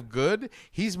side of good,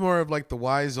 he's more of like the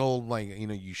wise old, like,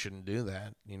 you shouldn't do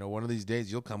that. One of these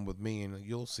days you'll come with me and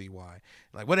you'll see why.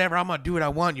 Like, whatever, I'm gonna do what I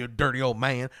want, you dirty old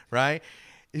man, right?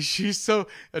 She's so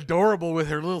adorable with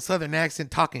her little southern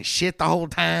accent, talking shit the whole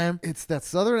time. It's that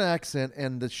southern accent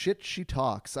and the shit she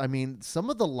talks. I mean, some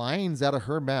of the lines out of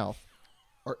her mouth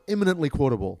are eminently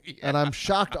quotable, and I'm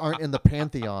shocked aren't in the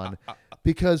pantheon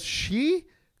because she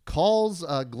calls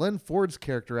Glenn Ford's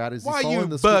character out as Why he's you following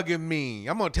the bugging me?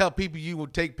 I'm gonna tell people you will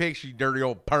take pictures, you dirty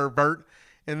old pervert.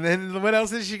 And then what else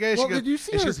did she go? Well, she goes, did you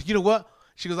see and she her- goes, you know what?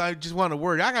 She goes, I just want a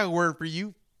word. I got a word for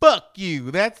you. Fuck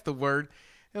you. That's the word.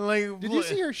 And like, Did you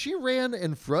see her? She ran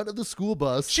in front of the school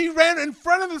bus. She ran in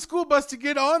front of the school bus to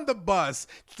get on the bus.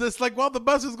 Just like while the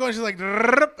bus was going, she's like,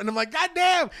 "Drrrp," and I'm like, God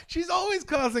damn, she's always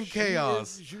causing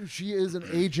chaos. She is an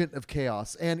agent of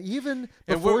chaos. And even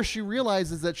And before we're- she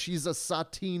realizes that she's a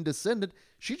Satine descendant,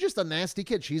 she's just a nasty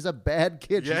kid. She's a bad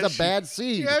kid. Yeah, she's a bad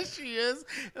seed. Yes, she is.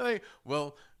 And like,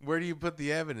 well, where do you put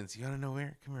the evidence? You want to know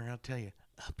where? Come here, I'll tell you.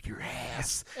 Up your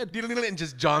ass. And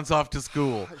just jaunts off to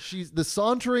school. She's the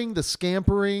sauntering, the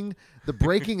scampering, the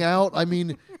breaking out. I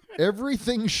mean,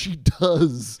 everything she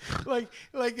does. like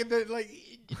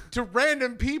to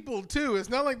random people too. It's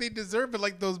not like they deserve it.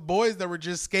 Like those boys that were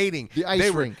just skating. The ice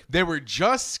rink. They were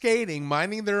just skating,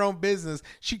 minding their own business.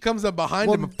 She comes up behind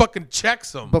Well, them and fucking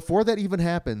checks them. Before that even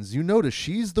happens, you notice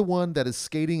she's the one that is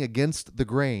skating against the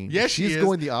grain. Yes, she's she is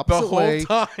going the opposite whole way,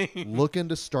 time. looking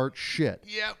to start shit.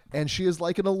 Yep. And she is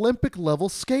like an Olympic level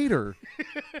skater.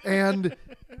 And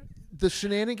the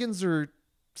shenanigans are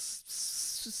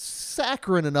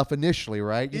saccharine enough initially,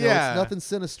 right? You know, Yeah. it's nothing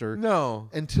sinister. No.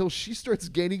 Until she starts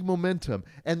gaining momentum.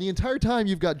 And the entire time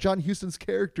you've got John Huston's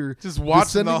character Just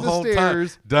watching the descending whole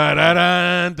stairs. time. Da da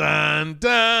dun dun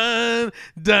dun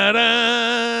da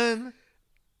dun.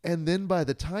 And then by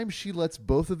the time she lets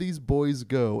both of these boys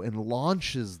go and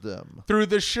launches them, through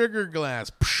the sugar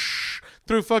glass,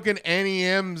 through fucking Annie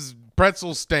M's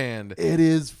pretzel stand. it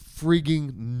is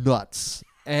freaking nuts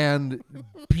and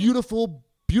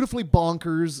beautifully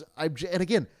bonkers. And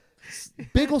again,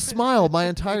 big ol' smile my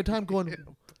entire time going,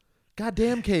 God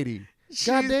damn, Katie.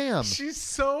 God damn. She's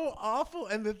so awful,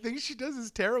 and the thing she does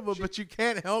is terrible, but you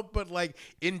can't help but like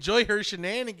enjoy her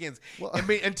shenanigans. Well, I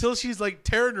mean, until she's like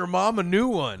tearing her mom a new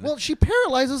one. Well, she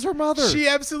paralyzes her mother. She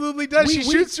absolutely does. We- She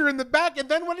shoots her in the back, and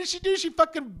then what does she do? She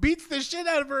fucking beats the shit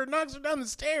out of her and knocks her down the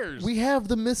stairs. We have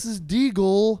the Mrs.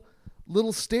 Deagle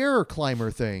little stair climber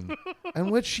thing,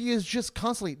 in which she is just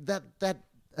constantly that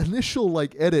initial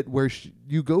like edit where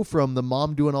you go from the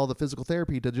mom doing all the physical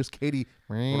therapy to just Katie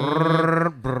and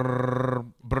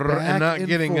not and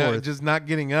getting up, forth. just not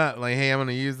getting up. Like, hey, I'm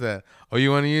gonna use that. Oh,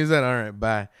 you want to use that? All right,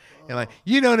 bye. And like,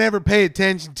 you don't ever pay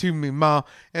attention to me, Ma.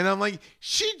 And I'm like,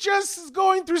 she just is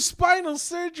going through spinal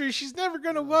surgery. She's never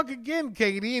gonna walk again,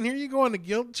 Katie. And here you go on a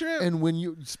guilt trip. And when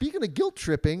you speaking of guilt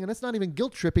tripping, and it's not even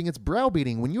guilt tripping, it's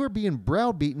browbeating. When you are being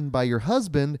browbeaten by your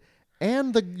husband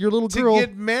and your little to girl,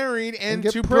 get married and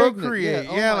get to pregnant. procreate.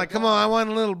 Yeah, oh Yeah, my like, come God. on, I want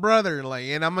a little brother. Like,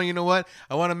 and I'm gonna, you know what?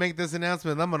 I want to make this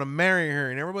announcement. I'm gonna marry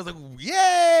her. And everybody's like,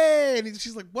 yay! And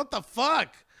she's like, what the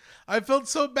fuck? I felt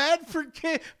so bad for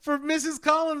Mrs.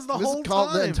 Collins the whole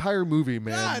time. the entire movie,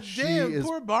 man. God She damn, is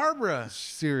poor Barbara.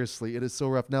 seriously, it is so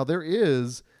rough. Now there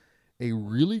is a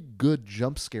really good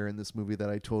jump scare in this movie that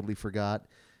I totally forgot,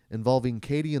 involving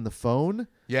Katie and the phone.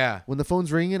 Yeah. When the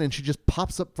phone's ringing and she just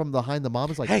pops up from behind the mom,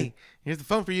 it's like, Hey, here's the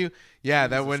phone for you. Yeah,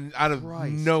 that went out of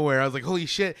Christ. nowhere. I was like, holy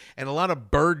shit. And a lot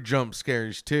of bird jump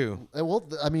scares, too. well,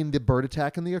 I mean, the bird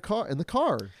attack in the car.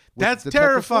 with That's Detective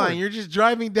terrifying. Ford. You're just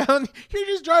driving down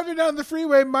the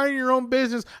freeway, minding your own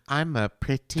business. I'm a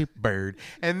pretty bird.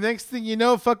 And next thing you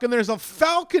know, fucking there's a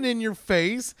falcon in your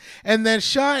face and that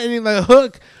shot and the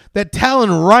hook, that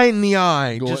talon right in the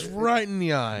eye. Just right in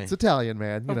the eye. It's Italian,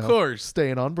 man. You Of know, course.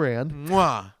 staying on brand.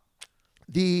 Mwah.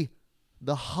 The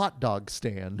hot dog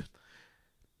stand.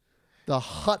 The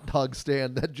hot dog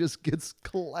stand that just gets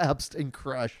collapsed and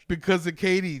crushed. Because of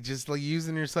Katie just like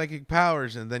using her psychic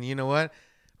powers. And then you know what?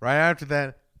 Right after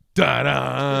that,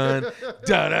 da-dun,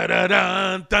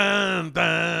 da-da-da-dun, dun,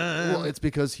 dun. Well, it's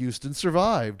because Houston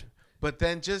survived. But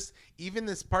then just even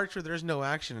this part where there's no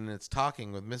action and it's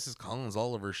talking with Mrs. Collins,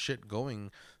 all of her shit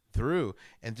going through,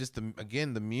 and just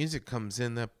the music comes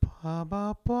in, the pa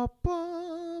ba ba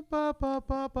ba ba ba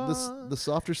ba ba. The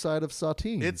softer side of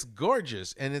Satine. It's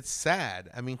gorgeous and it's sad.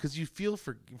 I mean, because you feel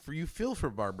for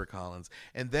Barbara Collins,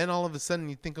 and then all of a sudden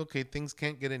you think, okay, things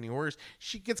can't get any worse.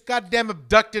 She gets goddamn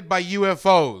abducted by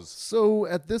UFOs. So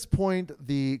at this point,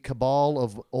 the cabal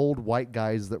of old white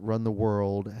guys that run the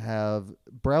world have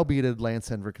browbeated Lance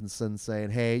Henriksen, saying,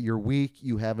 hey, you're weak.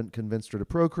 You haven't convinced her to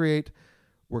procreate.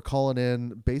 We're calling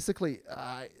in basically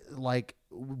like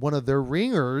one of their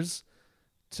ringers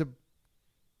to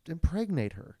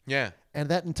impregnate her. Yeah. And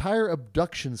that entire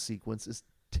abduction sequence is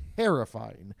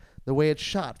terrifying. The way it's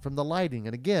shot from the lighting.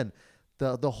 And again,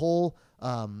 the whole,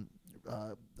 oh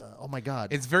my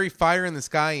God. It's very fire in the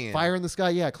sky. Fire in the sky.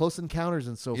 Yeah. Close encounters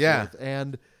and so Yeah. forth.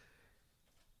 And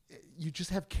you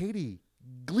just have Katie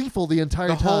gleeful the entire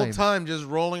The time. whole time just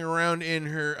rolling around in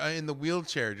her in the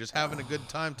wheelchair, just having a good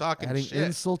time talking Adding shit.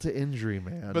 insult to injury,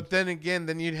 man. But then again,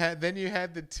 you had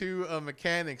the two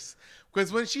mechanics,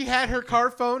 because when she had her car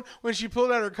phone, when she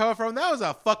pulled out her car phone, that was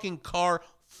a fucking car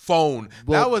phone.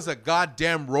 Well- that was a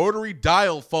goddamn rotary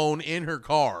dial phone in her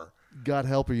car. God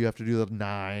help her, you have to do the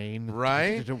 9.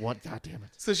 Right? God damn it.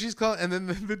 So she's calling, and then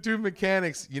the two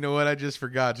mechanics. You know what? I just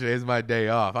forgot. Today's my day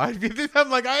off. I'm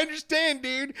like, I understand,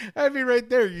 dude. I'd be right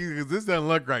there. This doesn't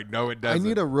look right. No, it I doesn't.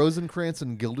 need a Rosencrantz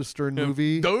and Guildenstern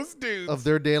movie Those dudes of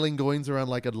their daily goings around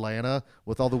like Atlanta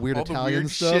with all the weird all Italian the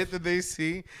weird stuff. shit that they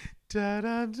see. Da,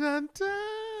 da, da, da,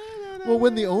 Well,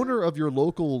 when the owner of your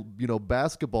local,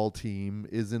 basketball team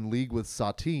is in league with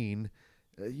Satine,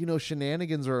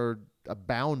 shenanigans are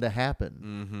bound to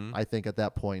happen. I think at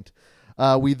that point,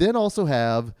 we then also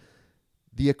have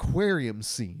the aquarium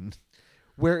scene,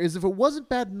 where as if it wasn't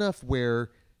bad enough, where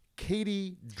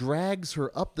Katie drags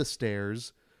her up the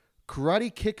stairs,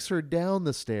 karate kicks her down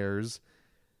the stairs.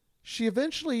 She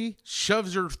eventually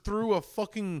shoves her through a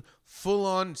fucking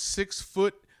full-on 6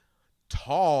 foot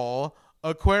tall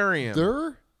aquarium.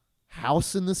 their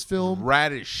house in this film.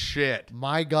 Rad as shit.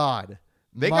 My God.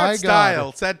 They My got God.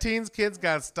 styles. Satine's kids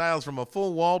got styles, from a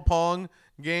full wall pong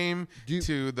game Do-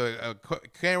 to the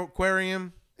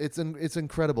aquarium. It's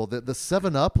incredible. The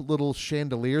 7-Up little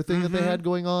chandelier thing that they had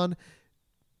going on.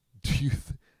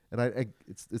 And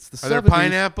it's the Are 70s. there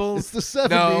pineapples? It's the 70s.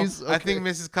 No, I okay. think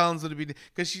Mrs. Collins would be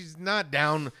because she's not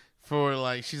down for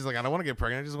like she's like I don't want to get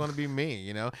pregnant. I just want to be me,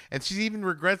 you know. And she even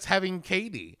regrets having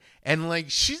Katie. And like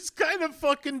she's kind of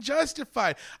fucking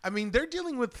justified. I mean, they're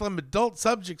dealing with some adult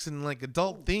subjects and like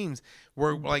adult themes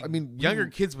where like younger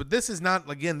kids, but this is not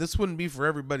again. This wouldn't be for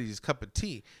everybody's cup of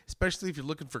tea, especially if you're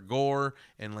looking for gore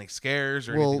and like scares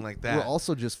or anything like that. We're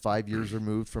also just 5 years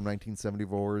removed from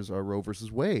 1974's Roe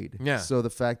versus Wade. Yeah. So the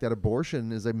fact that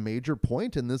abortion is a major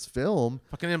point in this film,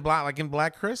 Fucking in black, like in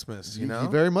Black Christmas, you know.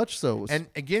 very much so. And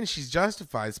again, she's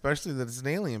justified, especially that it's an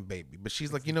alien baby. But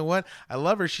she's like, you know what? I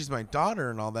love her. She's my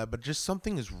daughter and all that. But just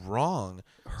something is wrong.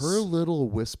 her little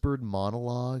whispered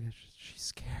monologue, she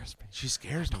scares me. She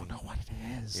scares me. I don't know what it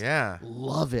is. Yeah.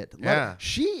 Love it. Yeah.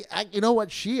 You know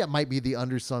what? She might be the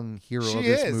undersung hero She of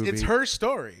this is. movie. It's her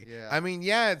story. Yeah. I mean,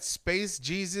 yeah, it's space,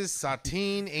 Jesus,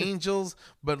 Satine, angels,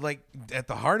 but like at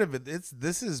the heart of it,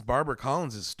 this is Barbara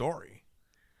Collins' story.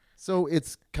 So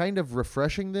it's kind of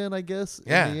refreshing then, I guess,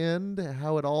 Yeah. in the end,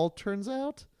 how it all turns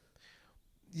out.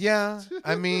 Yeah,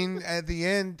 I mean, at the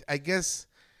end, I guess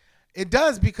it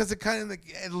does because it kind of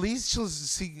like at least she'll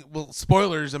see. Well,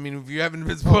 spoilers. I mean, if you haven't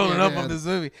been spoiling up on this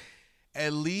movie,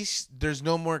 at least there's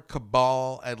no more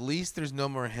Cabal. At least there's no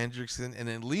more Hendrickson, and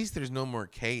at least there's no more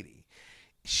Katie.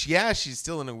 Yeah, she's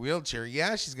still in a wheelchair.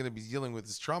 Yeah, she's gonna be dealing with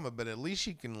this trauma, but at least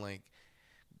she can like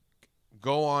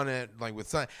go on it like with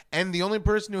son. And the only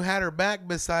person who had her back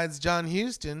besides John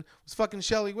Huston was fucking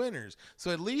Shelley Winters.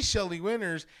 So at least Shelley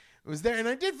Winters was there. And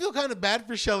I did feel kind of bad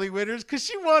for Shelley Winters because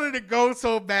she wanted to go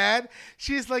so bad.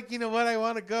 She's like, you know what, I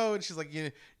want to go. And she's like,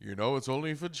 you know, it's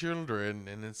only for children.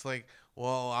 And it's like,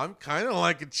 well, I'm kind of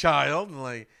like a child. And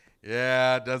like,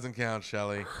 yeah, it doesn't count,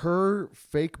 Shelley. Her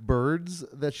fake birds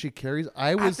that she carries,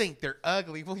 I think they're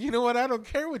ugly. Well, you know what? I don't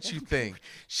care what you think.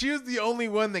 She was the only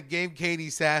one that gave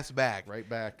Katie sass back. right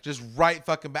back. Just right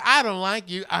fucking back. I don't like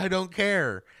you. I don't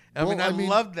care. I mean,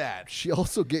 love that. She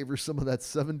also gave her some of that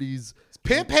 70s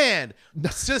Pimp hand.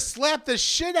 Just slapped the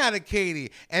shit out of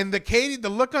Katie. And the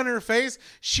look on her face,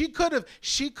 she could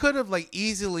have like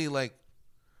easily like,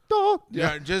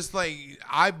 just like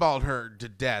eyeballed her to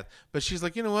death. But she's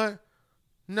like, you know what?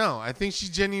 No, I think she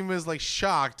genuinely was like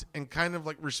shocked and kind of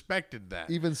like respected that.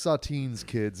 Even Satine's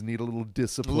kids need a little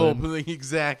discipline.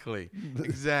 Exactly.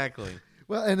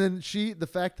 Well, and then the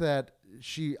fact that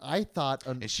I thought,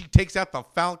 And she takes out the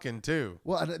Falcon too.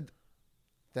 well,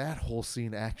 that whole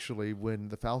scene actually, when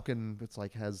the Falcon, it's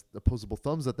like has opposable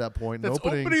thumbs at that point. That's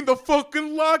and opening the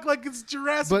fucking lock like it's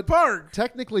Jurassic Park.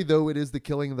 Technically, though, it is the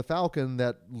killing of the Falcon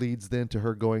that leads then to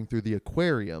her going through the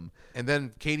aquarium. And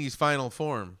then Katie's final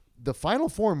form. The final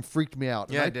form freaked me out.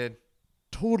 Yeah, and I did.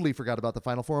 Totally forgot about the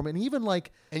final form, and even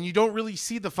like And you don't really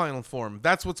see the final form.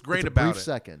 That's what's great it's a about brief it.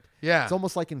 second. Yeah. It's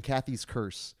almost like in Kathy's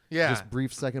Curse. Yeah. Just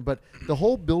brief second, but the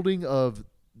whole building of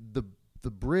the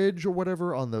bridge or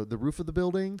whatever on the roof of the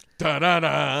building. Da da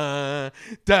da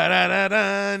da da da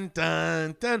dun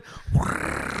dun dun.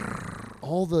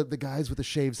 All the guys with the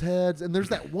shaved heads, and there's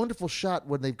that wonderful shot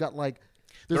when they've got like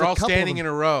They're all standing in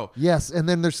a row. Yes, and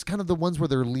then there's kind of the ones where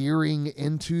they're leering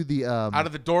into the out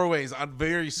of the doorways on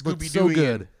very looked Scooby-Doo. so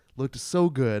good. Looked so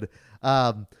good.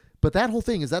 But that whole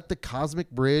thing, is that the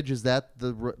cosmic bridge? Is that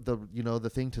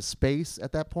the thing to space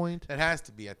at that point? It has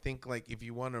to be. I think like if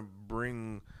you want to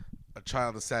bring a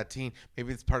child to Satine,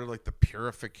 maybe it's part of like the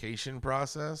purification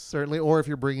process. Certainly, or if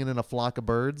you're bringing in a flock of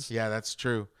birds. Yeah, that's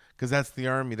true. Because that's the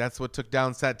army. That's what took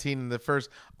down Satine in the first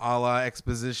a la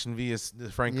exposition via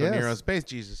Franco Nero Space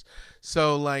Jesus.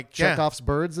 So like Chekhov's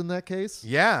birds in that case.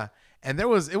 Yeah. And it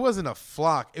wasn't a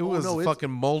flock. It was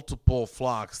fucking multiple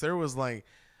flocks. There was like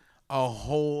a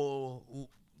whole,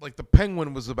 like the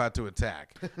penguin was about to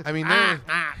attack. I mean,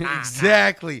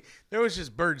 exactly. There was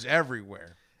just birds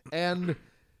everywhere. And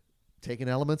taking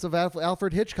elements of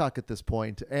Alfred Hitchcock at this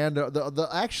point, and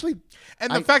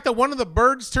the fact that one of the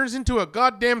birds turns into a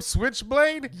goddamn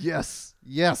switchblade. Yes.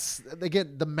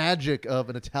 Again, the magic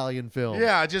of an Italian film.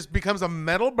 Yeah, it just becomes a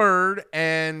metal bird,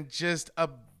 and just a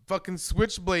fucking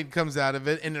switchblade comes out of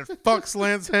it, and it fucks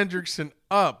Lance Hendrickson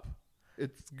up.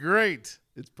 It's great.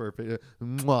 It's perfect.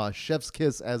 Mwah, chef's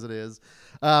kiss as it is.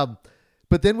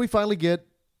 But then we finally get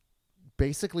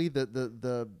basically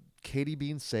the Katie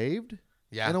being saved.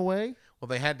 Yeah. In a way. Well,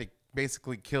 they had to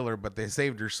basically kill her, but they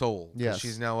saved her soul. Yes.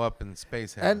 She's now up in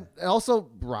space heaven. And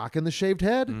also rocking the shaved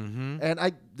head. Mm-hmm.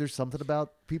 And there's something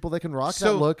about people that can rock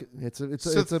that look. It's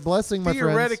a blessing, my friends.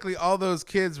 Theoretically, all those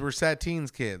kids were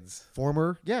Satine's kids.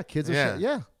 Former, kids of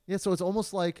yeah. So it's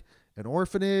almost like an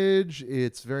orphanage.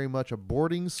 It's very much a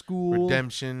boarding school.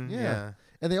 Redemption. Yeah.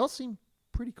 And they all seem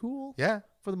pretty cool. Yeah.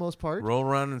 for the most part. Roll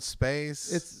around in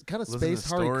space. It's kind of listen space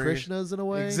to Hare stories. Krishnas in a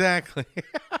way. Exactly.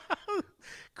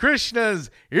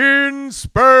 Krishna's in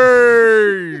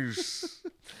space.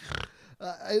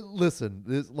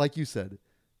 Listen, like you said,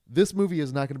 this movie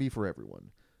is not going to be for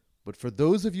everyone. But for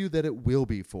those of you that it will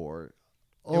be for, It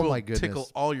oh will my goodness. tickle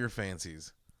all your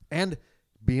fancies. And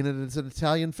being that it's an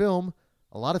Italian film,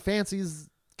 a lot of fancies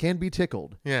can be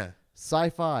tickled. Yeah.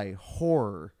 Sci-fi,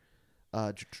 horror,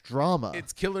 drama.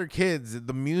 It's Killer Kids.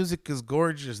 The music is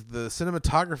gorgeous. The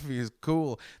cinematography is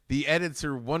cool. The edits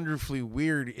are wonderfully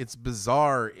weird. It's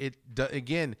bizarre.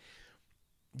 Again,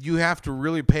 you have to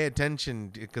really pay attention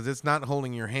because it's not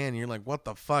holding your hand. You're like, what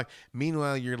the fuck?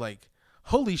 Meanwhile, you're like,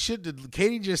 holy shit, did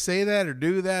Katie just say that or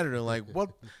do that? Or like, what?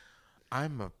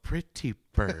 I'm a pretty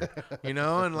bird,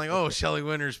 and like, oh, Shelley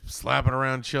Winters slapping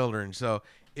around children. So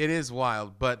it is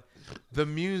wild, but the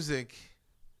music,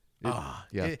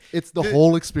 it's the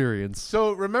whole experience.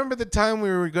 So remember the time we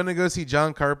were going to go see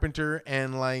John Carpenter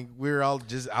and like we were all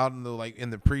just out in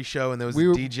the pre-show and there was a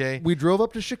DJ. We drove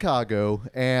up to Chicago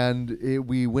and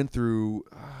we went through.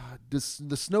 The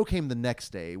snow came the next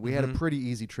day. We had a pretty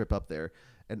easy trip up there,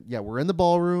 and we're in the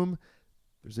ballroom.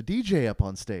 There's a DJ up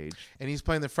on stage, and he's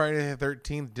playing the Friday the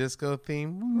 13th disco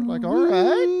theme. We're like, all right,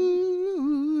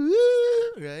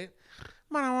 right.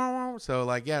 So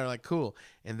like, we're like, cool.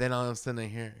 And then all of a sudden I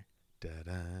hear, da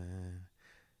da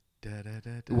da da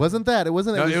da. It wasn't that. It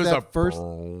wasn't. No, it was that that first.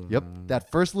 Yep, that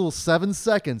first little 7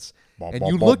 seconds, and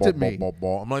you looked at me.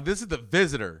 I'm like, this is The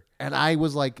Visitor, and I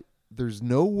was like, "There's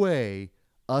no way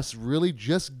us really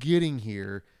just getting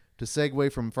here to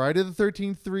segue from Friday the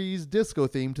 13th 3's disco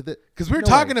theme to the because we were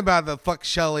talking about the fuck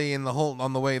Shelley and the whole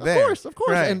on the way there. Of course,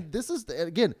 right. And this is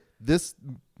again, this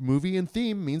movie and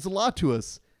theme means a lot to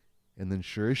us. And then,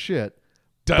 sure as shit,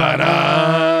 da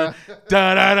da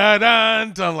da da da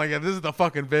da. I'm like, this is the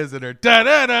fucking Visitor. Da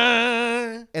da da.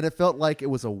 And it felt like it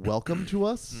was a welcome to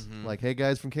us. Like, hey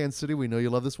guys from Kansas City, we know you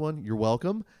love this one. You're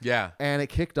welcome. Yeah. And it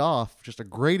kicked off just a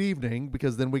great evening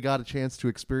because then we got a chance to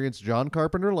experience John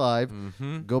Carpenter live.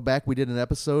 Go back, we did an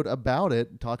episode about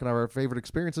it, talking about our favorite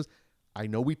experiences. I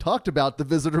know we talked about the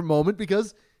Visitor moment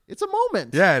because it's a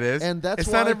moment. Yeah, it is. And that's it's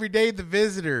why, not every day the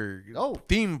Visitor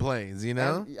theme plays, And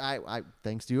I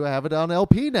thanks to you, I have it on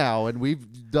LP now, and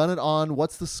we've done it on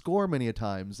What's the Score many a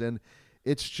times, and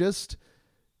it's just,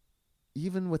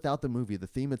 even without the movie, the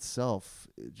theme itself,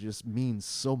 it just means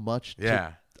so much.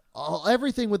 Yeah. To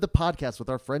everything with the podcast, with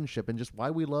our friendship, and just why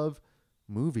we love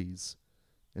movies,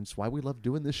 and it's why we love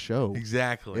doing this show.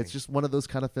 Exactly. It's just one of those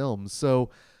kind of films. So,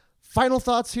 final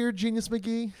thoughts here, Genius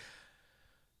McGee.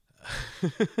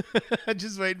 I'm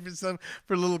just waiting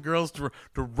for little girls to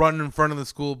run in front of the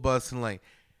school bus and like,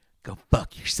 go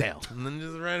fuck yourself, and then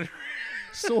just run.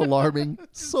 So alarming.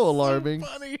 So alarming. So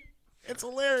funny. It's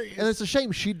hilarious. And it's a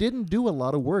shame she didn't do a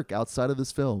lot of work outside of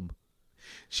this film.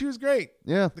 She was great.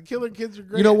 Yeah. The Killer Kids are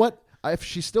great. You know what? If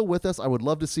she's still with us, I would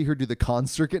love to see her do the con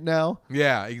circuit now.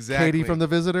 Yeah, exactly. Katie from The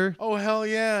Visitor. Oh, hell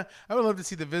yeah. I would love to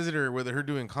see The Visitor with her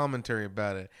doing commentary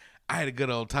about it. I had a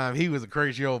good old time. He was a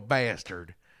crazy old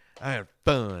bastard. I had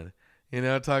fun.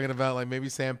 Talking about like maybe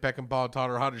Sam Peckinpah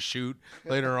taught her how to shoot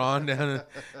later on.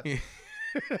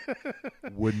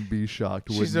 Wouldn't be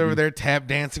shocked. She's over there tap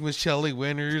dancing with Shelley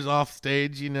Winters off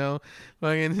stage, and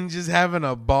just having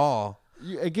a ball.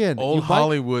 Old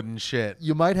Hollywood and shit.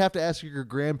 You might have to ask your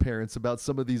grandparents about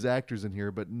some of these actors in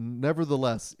here, but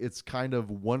nevertheless, it's kind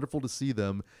of wonderful to see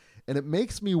them. And it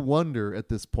makes me wonder at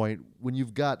this point, when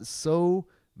you've got so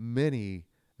many,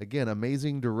 again,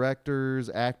 amazing directors,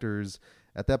 actors,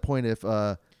 at that point, if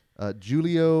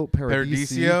Giulio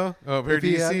Paradiso, if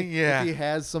he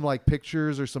has some like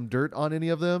pictures or some dirt on any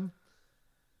of them,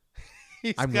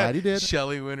 I'm glad he did.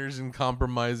 Shelley Winters in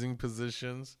compromising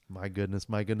positions. My goodness.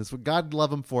 Well, God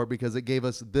love him for it because it gave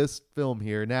us this film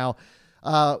here. Now,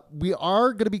 we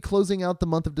are going to be closing out the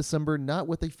month of December, not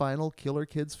with a final Killer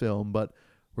Kids film, but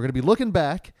we're going to be looking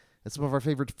back at some of our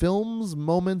favorite films,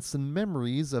 moments, and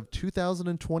memories of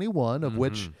 2021, of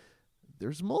which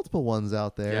there's multiple ones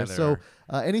out there. Yeah, so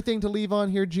anything to leave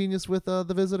on here, Genius, with The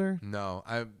Visitor? No.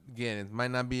 It might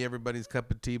not be everybody's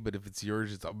cup of tea, but if it's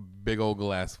yours, it's a big old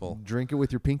glassful. Drink it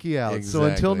with your pinky out. Exactly. So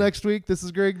until next week, this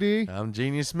is Greg D. I'm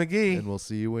Genius McGee. And we'll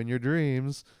see you in your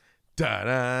dreams.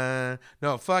 Da-da.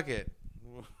 No, fuck it.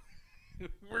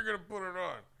 We're going to put it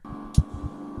on.